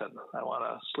 no nothing. I want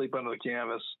to sleep under the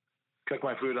canvas, cook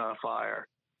my food on a fire,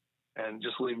 and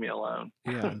just leave me alone.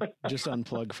 Yeah, just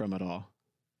unplug from it all.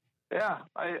 Yeah,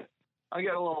 I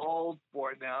get a little old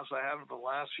for it now, so I haven't for the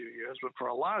last few years. But for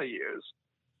a lot of years,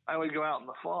 I would go out in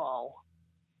the fall,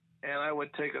 and I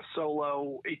would take a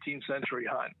solo 18th century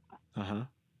hunt,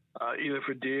 either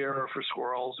for deer or for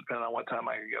squirrels, depending on what time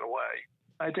I could get away.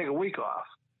 I'd take a week off.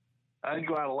 I'd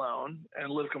go out alone and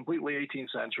live completely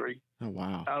 18th century. Oh,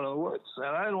 wow. Out in the woods. And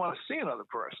I didn't want to see another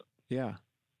person. Yeah.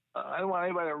 I didn't want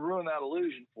anybody to ruin that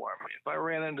illusion for me. If I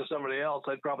ran into somebody else,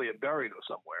 I'd probably get buried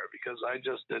somewhere because I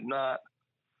just did not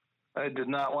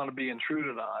want to be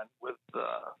intruded on with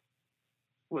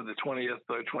the 20th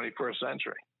or 21st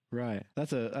century. Right.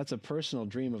 That's a personal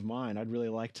dream of mine. I'd really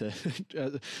like to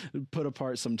put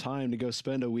apart some time to go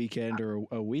spend a weekend or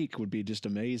a week would be just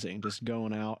amazing. Just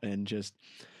going out and just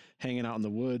hanging out in the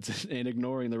woods and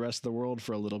ignoring the rest of the world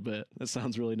for a little bit. That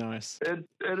sounds really nice. It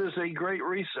is a great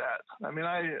reset. I mean,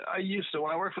 I used to,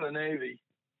 when I worked for the Navy,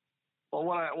 well,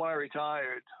 when I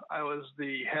retired, I was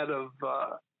the head of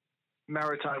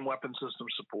maritime weapon system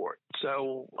support.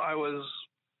 So I was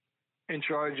in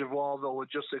charge of all the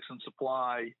logistics and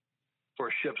supply for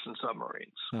ships and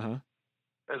submarines,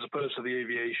 as opposed to the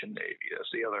aviation Navy. That's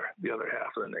the other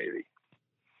half of the Navy.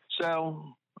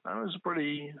 So that was a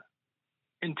pretty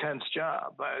intense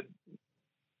job. I had,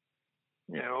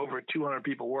 over 200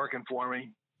 people working for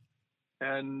me,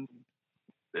 and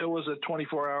it was a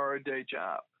 24-hour-a-day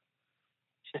job.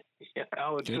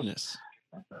 Goodness.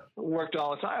 Just worked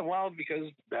all the time. Well,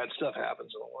 because bad stuff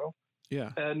happens in the world.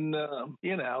 Yeah. And,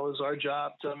 it was our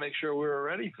job to make sure we were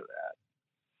ready for that.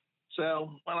 So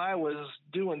when I was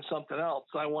doing something else,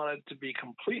 I wanted to be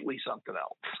completely something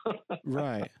else.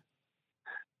 Right.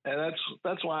 And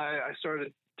that's why I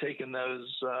started taking those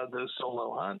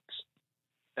solo hunts.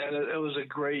 And it was a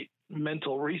great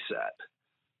mental reset.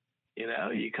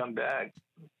 You come back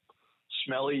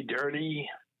smelly, dirty,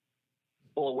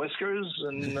 full of whiskers,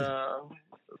 and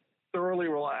thoroughly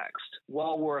relaxed.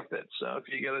 Well worth it. So if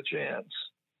you get a chance,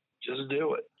 just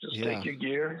do it. Just take your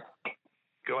gear,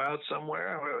 go out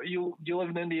somewhere. You live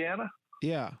in Indiana?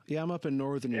 Yeah, I'm up in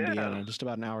northern Indiana, just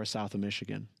about an hour south of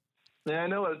Michigan. Yeah, I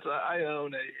know. I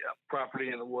own a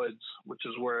property in the woods, which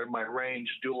is where my range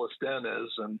Duelist Den is,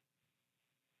 and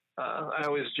I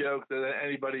always joke that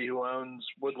anybody who owns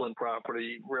woodland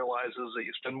property realizes that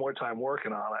you spend more time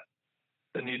working on it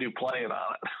than you do playing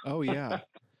on it. Oh yeah.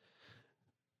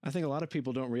 I think a lot of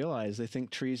people don't realize. They think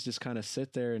trees just kind of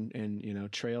sit there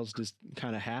and trails just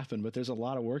kind of happen, but there's a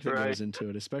lot of work that goes into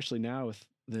it, especially now with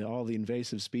all the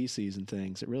invasive species and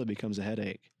things. It really becomes a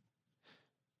headache.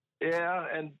 Yeah,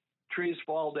 and trees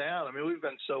fall down. I mean, we've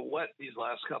been so wet these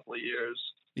last couple of years.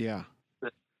 Yeah.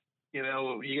 That, you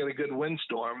get a good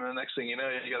windstorm, and the next thing you know,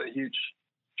 you got a huge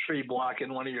tree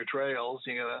blocking one of your trails.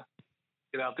 You got to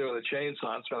get out there with a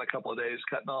chainsaw and spend a couple of days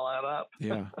cutting all that up.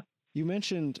 Yeah. You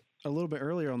mentioned a little bit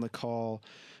earlier on the call,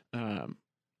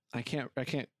 I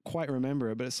can't quite remember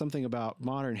it, but it's something about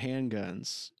modern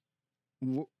handguns.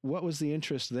 What was the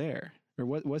interest there, or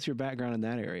what's your background in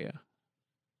that area?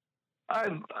 I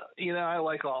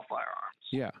like all firearms.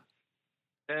 Yeah.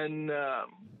 And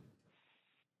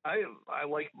I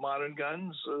like modern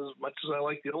guns as much as I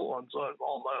like the old ones,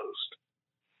 almost.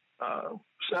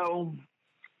 So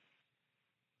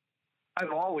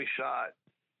I've always shot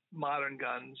modern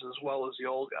guns as well as the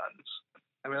old guns.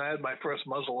 I mean, I had my first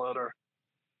muzzleloader.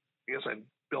 I guess I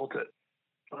built it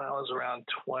when I was around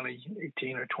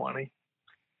 18 or 20.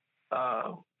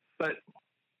 But,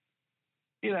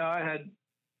 I had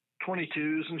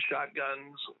 22s and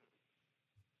shotguns,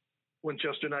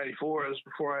 Winchester 94s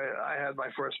before I had my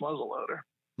first muzzleloader.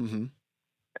 Mm-hmm.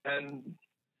 And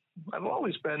I've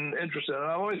always been interested. And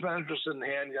I've always been interested in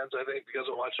handguns, I think, because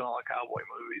of watching all the cowboy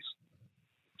movies.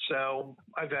 So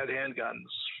I've had handguns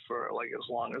for like as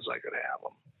long as I could have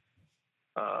them.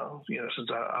 Since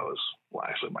I was, well,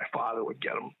 actually my father would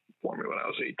get them for me when I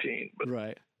was 18. But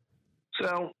right.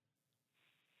 So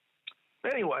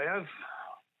anyway, it's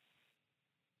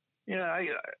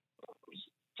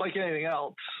like anything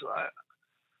else.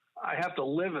 I have to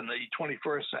live in the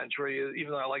 21st century,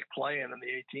 even though I like playing in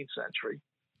the 18th century.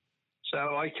 So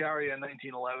I carry a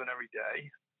 1911 every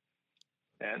day,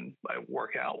 and I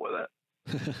work out with it.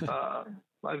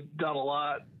 I've done a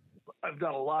lot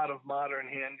of modern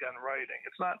handgun writing.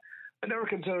 It's not. I never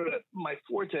considered it my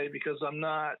forte because I'm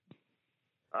not.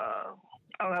 I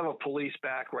don't have a police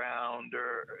background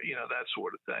or that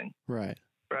sort of thing. Right.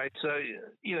 Right. So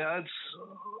it's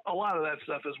a lot of that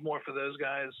stuff is more for those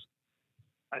guys,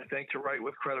 I think, to write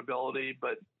with credibility.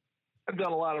 But I've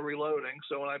done a lot of reloading.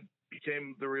 So when I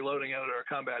became the reloading editor of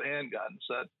Combat Handguns,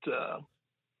 that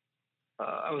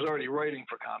I was already writing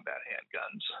for Combat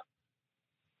Handguns.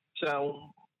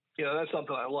 So that's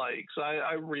something I like. So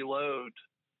I reload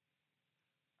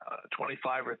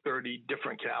 25 or 30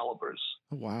 different calibers.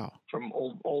 Oh, wow. From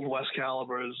old West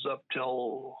calibers up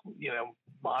till,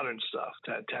 modern stuff,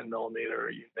 10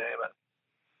 millimeter, you name it.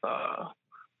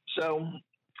 So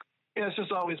it's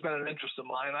just always been an interest of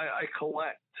mine. I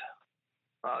collect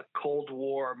Cold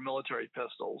War military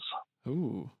pistols.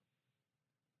 Ooh.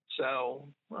 So,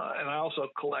 and I also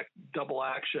collect double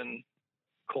action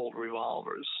Colt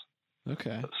revolvers.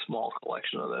 Okay. A small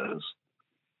collection of those,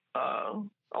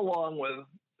 along with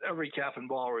every cap and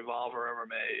ball revolver ever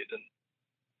made. And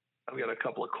I've got a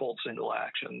couple of Colt single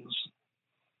actions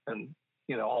and,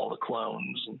 all the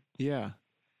clones. Yeah.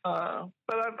 But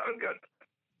I've got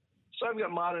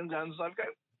modern guns. I've got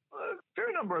a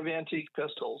fair number of antique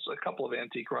pistols, a couple of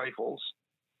antique rifles,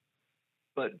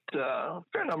 but a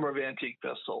fair number of antique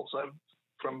pistols. I've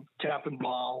from cap and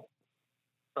ball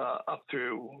up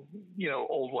through,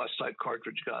 Old West type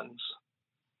cartridge guns.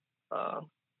 I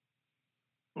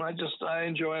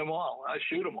enjoy them all. I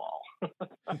shoot them all.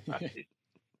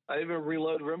 I even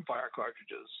reload rimfire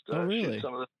cartridges. Oh, really? Shoot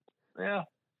some of the, yeah.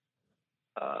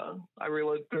 I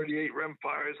reload 38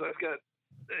 rimfires. I've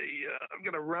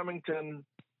got a Remington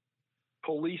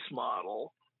police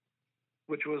model,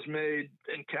 which was made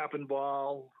in cap and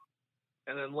ball,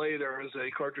 and then later as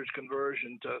a cartridge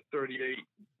conversion to 38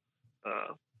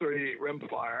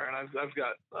 rimfire. And I've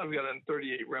got a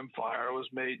 38 rimfire. It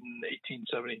was made in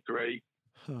 1873.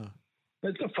 Huh.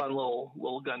 It's a fun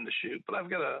little gun to shoot. But I've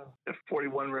got a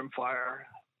 41 rimfire,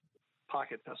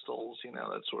 pocket pistols,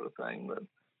 that sort of thing, that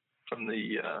from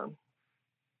the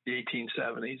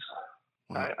 1870s.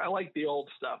 Wow. I like the old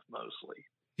stuff mostly.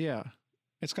 Yeah,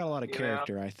 it's got a lot of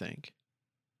character, I think.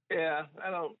 Yeah,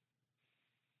 I don't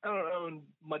own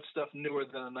much stuff newer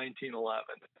than a 1911.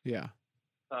 Yeah.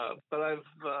 But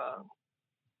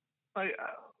I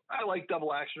like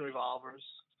double action revolvers,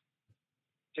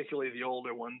 particularly the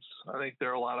older ones. I think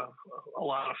they're a lot of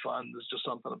fun. There's just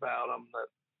something about them that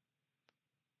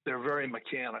they're very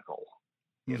mechanical.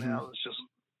 It's just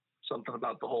something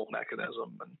about the whole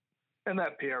mechanism and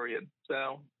that period.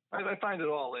 So I find it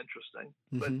all interesting.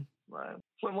 Mm-hmm. But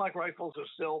flintlock rifles are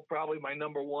still probably my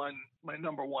number one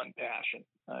passion.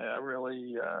 I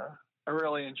really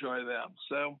enjoy them.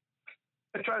 So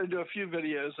I try to do a few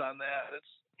videos on that.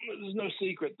 There's no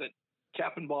secret that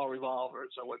cap and ball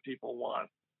revolvers are what people want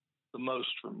the most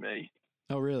from me.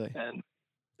 Oh, really? And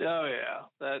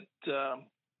that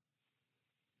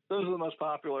those are the most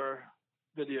popular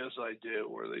videos I do,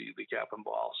 or the cap and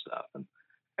ball stuff. And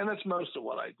And that's most of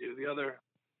what I do.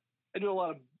 I do a lot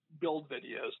of build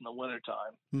videos in the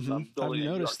wintertime. Mm-hmm. So I've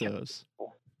noticed those.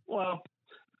 Well,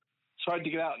 it's hard to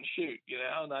get out and shoot,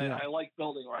 and I like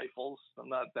building rifles. I'm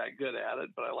not that good at it,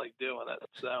 but I like doing it.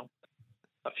 So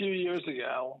a few years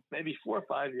ago, maybe 4 or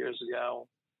 5 years ago,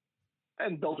 I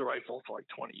hadn't built a rifle for like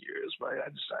 20 years, but I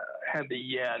just had the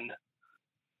yen.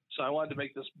 So I wanted to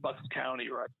make this Bucks County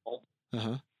rifle.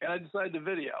 Uh-huh. And I decided to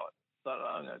video it. Thought,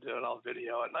 I'm going to do it, I'll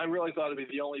video it. And I really thought it'd be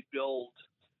the only build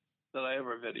that I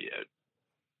ever videoed.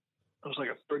 It was like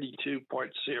a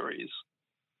 32-part series.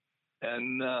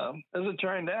 And as it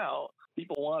turned out,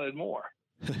 people wanted more.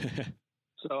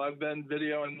 So I've been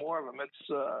videoing more of them.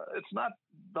 It's not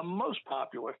the most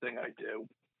popular thing I do,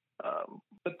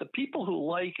 but the people who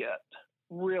like it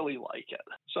really like it.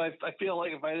 So I feel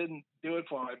like if I didn't do it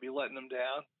for them, I'd be letting them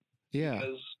down. Yeah.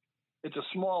 Because it's a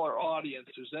smaller audience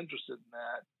who's interested in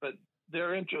that, but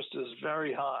their interest is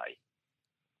very high.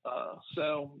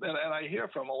 And I hear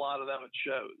from a lot of them at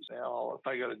shows. If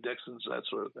I go to Dixon's, that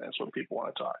sort of thing, that's what people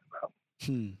want to talk about.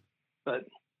 But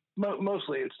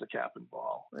mostly it's the cap and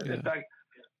ball. Yeah. In fact,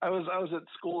 I was at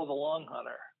School of the Long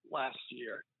Hunter last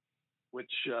year,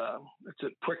 which it's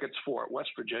at Prickett's Fort, West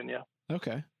Virginia.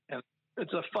 Okay. And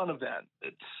it's a fun event.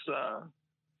 It's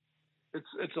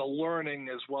a learning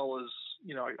as well as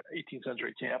 18th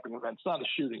century camping event. It's not a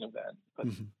shooting event, but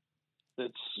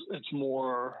it's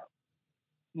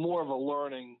more of a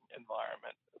learning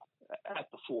environment at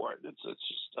the fort. It's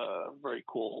just a very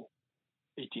cool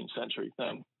 18th century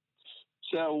thing.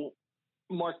 So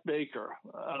Mark Baker,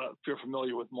 I don't know if you're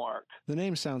familiar with Mark. The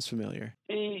name sounds familiar.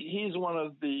 He's one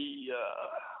of the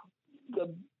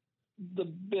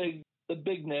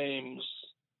big names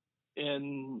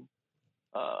in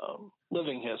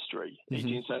living history,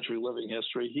 18th century living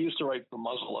history. He used to write for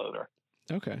Muzzleloader.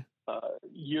 Okay.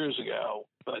 Years ago,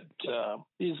 but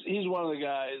he's one of the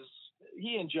guys.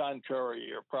 He and John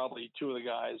Curry are probably two of the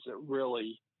guys that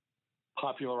really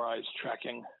popularized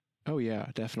trekking. Oh yeah,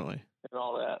 definitely. And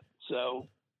all that. So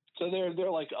they're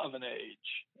like of an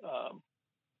age.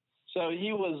 So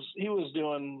he was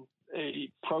doing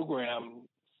a program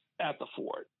at the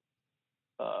fort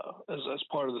as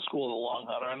part of the School of the Long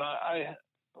Hunter, and I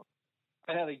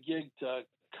had a gig to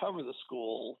cover the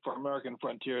school for American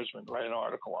Frontiersmen, write an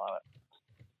article on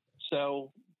it.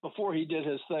 So before he did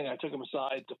his thing, I took him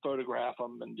aside to photograph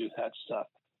him and do that stuff.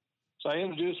 So I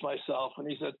introduced myself, and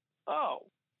he said, "Oh,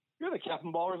 you're the cap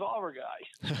and ball revolver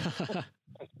guy."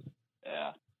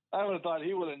 Yeah. I would have thought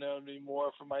he would have known me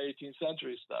more from my 18th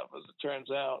century stuff. As it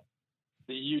turns out,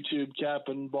 the YouTube cap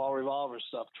and ball revolver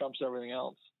stuff trumps everything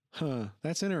else. Huh.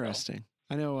 That's interesting.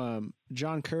 I know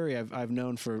John Curry I've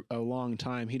known for a long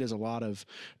time. He does a lot of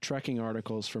trekking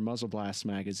articles for Muzzle Blast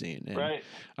magazine. And right.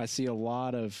 I see a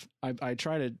lot of, I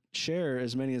try to share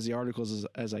as many of the articles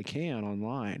as I can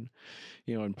online,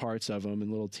 and parts of them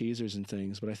and little teasers and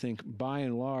things. But I think by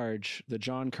and large, the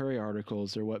John Curry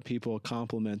articles are what people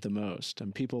compliment the most.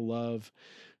 And people love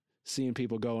seeing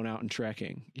people going out and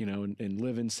trekking, and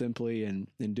living simply and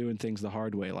doing things the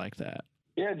hard way like that.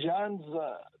 Yeah, John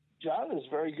is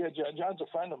very good. John's a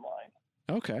friend of mine.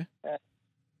 Okay. And,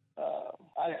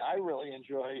 I really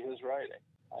enjoy his writing.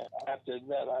 I have to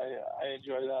admit, I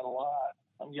enjoy that a lot.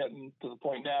 I'm getting to the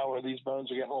point now where these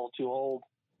bones are getting a little too old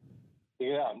to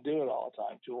get out and do it all the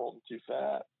time. Too old and too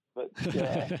fat. But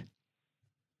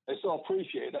I still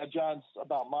appreciate it. John's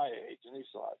about my age, and he's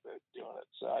still out there doing it.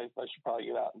 So I should probably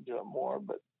get out and do it more.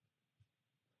 But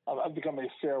I've become a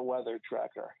fair weather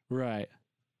trekker. Right.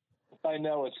 If I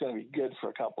know it's going to be good for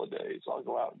a couple of days, I'll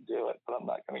go out and do it. But I'm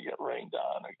not going to get rained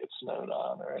on or get snowed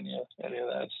on or any of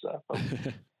that stuff.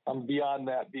 I'm beyond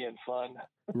that being fun.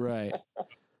 Right.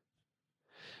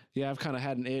 Yeah, I've kind of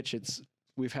had an itch.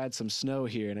 We've had some snow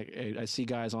here, and I see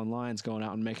guys online going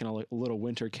out and making a little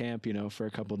winter camp, for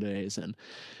a couple of days. And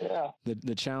yeah,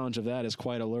 the challenge of that is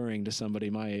quite alluring to somebody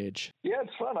my age. Yeah,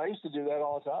 it's fun. I used to do that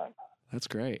all the time. That's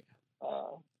great.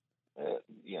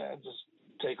 Just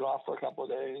take off for a couple of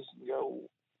days and go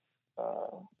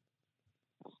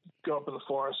up in the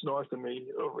forest north of me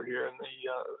over here in the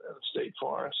state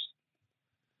forest.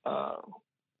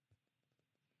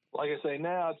 Like I say,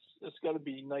 now it's got to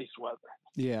be nice weather.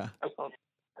 Yeah. I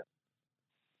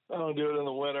don't do it in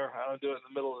the winter. I don't do it in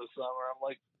the middle of the summer. I'm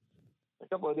like a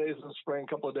couple of days in the spring, a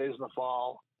couple of days in the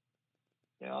fall.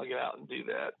 I'll get out and do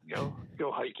that.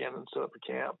 Go hiking and set up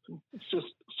a camp. It's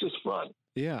just fun.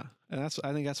 Yeah, and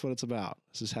I think that's what it's about.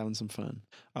 It's just having some fun.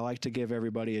 I like to give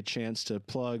everybody a chance to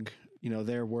plug,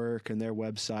 their work and their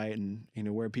website and,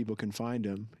 where people can find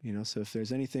them, so if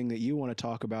there's anything that you want to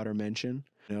talk about or mention,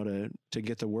 to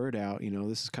get the word out,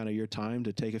 this is kind of your time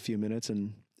to take a few minutes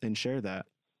and share that.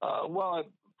 Well,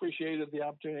 appreciated the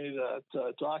opportunity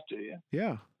to talk to you.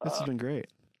 Yeah, this has been great.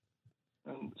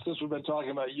 And since we've been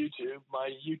talking about YouTube, my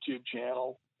YouTube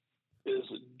channel is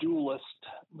Duelist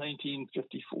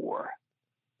 1954.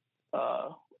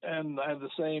 And I have the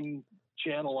same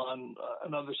channel on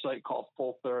another site called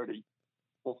Full 30,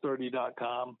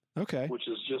 full30.com. Okay. Which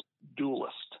is just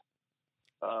Duelist.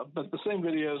 But the same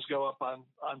videos go up on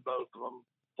both of them.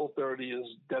 Full 30 is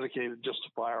dedicated just to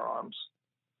firearms.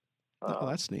 Oh,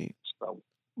 that's neat. So,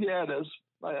 yeah, it is.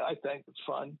 I think it's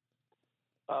fun.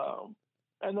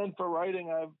 And then for writing,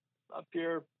 I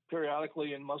appear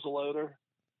periodically in Muzzleloader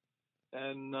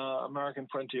and American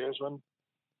Frontiersman.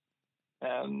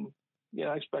 And,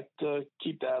 I expect to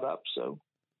keep that up. So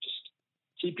just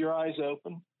keep your eyes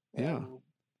open. Yeah. And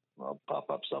I'll pop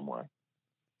up somewhere.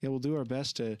 Yeah, we'll do our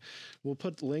best we'll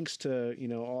put links to,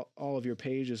 all of your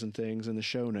pages and things in the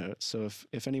show notes. So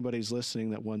if anybody's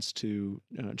listening that wants to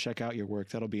check out your work,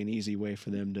 that'll be an easy way for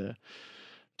them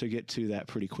to get to that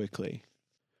pretty quickly.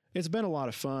 It's been a lot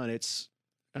of fun. It's,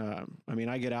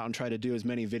 I get out and try to do as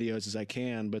many videos as I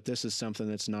can, but this is something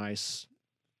that's nice.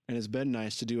 And it's been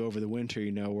nice to do over the winter,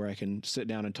 where I can sit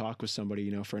down and talk with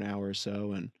somebody, for an hour or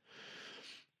so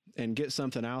and get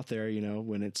something out there,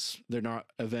 when they're not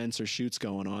events or shoots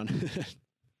going on.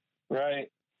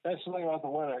 Right. That's the thing about the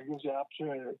winter. It gives you an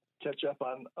opportunity to catch up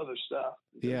on other stuff.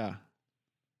 Yeah.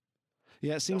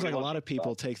 Yeah. It seems like a lot of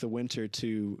people take the winter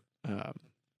to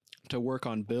work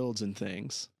on builds and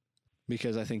things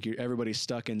because I think everybody's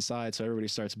stuck inside. So everybody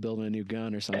starts building a new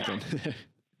gun or something.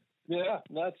 Yeah.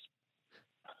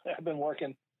 I've been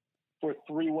working for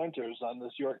 3 winters on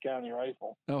this York County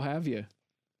rifle. Oh, have you?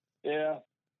 Yeah.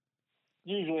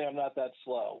 Usually I'm not that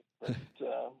slow, but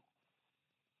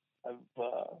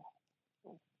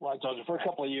I told you, for a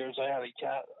couple of years I had a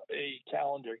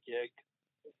calendar gig,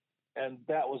 and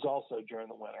that was also during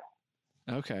the winter.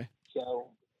 Okay. So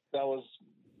that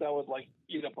would like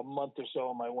eat up a month or so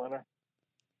of my winter.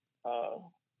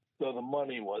 Though the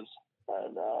money was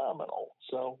phenomenal,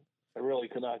 so I really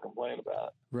could not complain about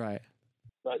it. Right.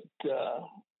 But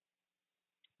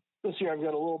this year I've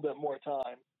got a little bit more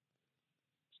time,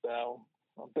 so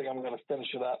I think I'm going to finish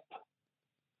it up.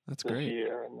 That's this great.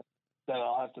 year, and then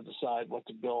I'll have to decide what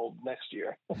to build next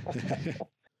year.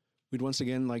 We'd once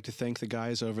again like to thank the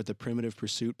guys over at the Primitive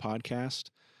Pursuit podcast.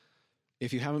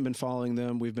 If you haven't been following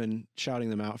them, we've been shouting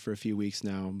them out for a few weeks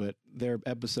now, but their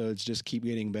episodes just keep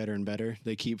getting better and better.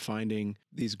 They keep finding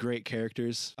these great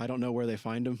characters. I don't know where they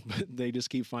find them, but they just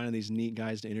keep finding these neat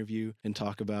guys to interview and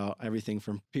talk about everything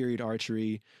from period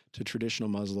archery to traditional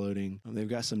muzzleloading. They've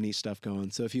got some neat stuff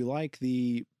going. So if you like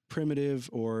the primitive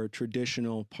or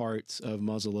traditional parts of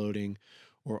muzzleloading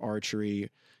or archery,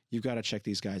 you've got to check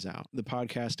these guys out. The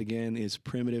podcast, again, is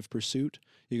Primitive Pursuit.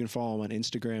 You can follow them on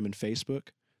Instagram and Facebook.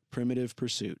 Primitive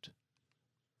Pursuit.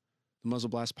 The Muzzle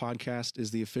Blast Podcast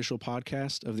is the official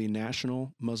podcast of the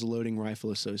National Muzzleloading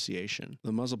Rifle Association.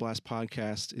 The Muzzle Blast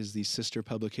Podcast is the sister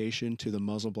publication to the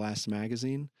Muzzle Blast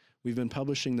magazine. We've been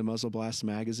publishing the Muzzle Blast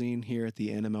magazine here at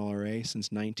the NMLRA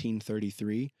since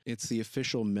 1933. It's the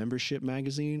official membership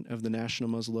magazine of the National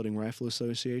Muzzleloading Rifle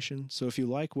Association. So if you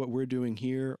like what we're doing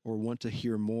here or want to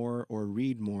hear more or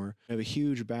read more, we have a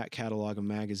huge back catalog of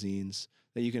magazines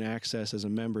that you can access as a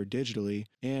member digitally,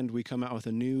 and we come out with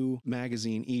a new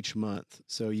magazine each month.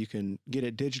 So you can get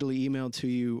it digitally emailed to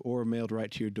you or mailed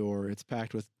right to your door. It's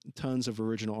packed with tons of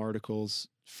original articles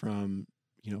from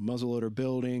muzzleloader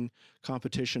building,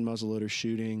 competition muzzleloader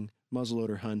shooting,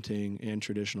 muzzleloader hunting, and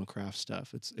traditional craft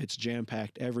stuff. It's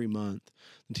jam-packed every month.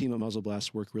 The team at Muzzle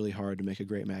Blast work really hard to make a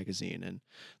great magazine, and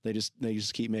they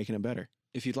just keep making it better.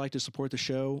 If you'd like to support the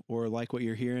show or like what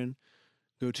you're hearing,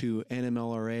 go to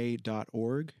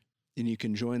nmlra.org and you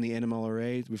can join the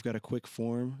NMLRA. We've got a quick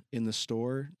form in the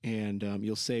store, and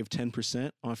you'll save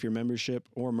 10% off your membership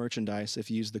or merchandise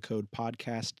if you use the code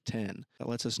podcast10. That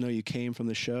lets us know you came from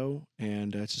the show,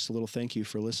 and it's just a little thank you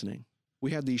for listening.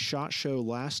 We had the SHOT Show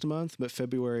last month, but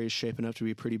February is shaping up to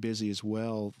be pretty busy as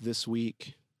well. This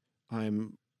week,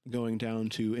 I'm going down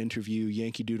to interview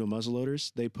Yankee Doodle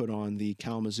Muzzleloaders. They put on the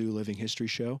Kalamazoo Living History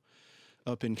Show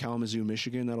up in Kalamazoo,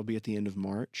 Michigan. That'll be at the end of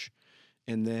March.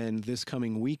 And then this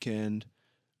coming weekend,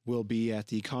 we'll be at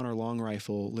the Connor Long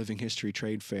Rifle Living History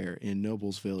Trade Fair in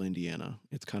Noblesville, Indiana.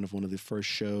 It's kind of one of the first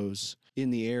shows in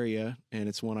the area, and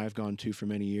it's one I've gone to for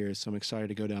many years. So I'm excited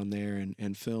to go down there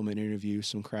and film and interview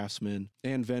some craftsmen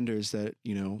and vendors that,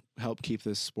 help keep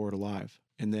this sport alive.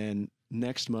 And then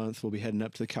next month, we'll be heading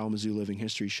up to the Kalamazoo Living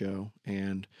History Show.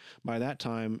 And by that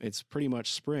time, it's pretty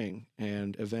much spring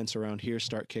and events around here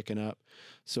start kicking up.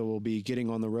 So we'll be getting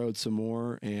on the road some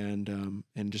more and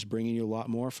just bringing you a lot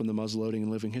more from the muzzleloading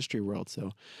and living history world.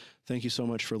 So thank you so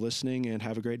much for listening and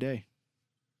have a great day.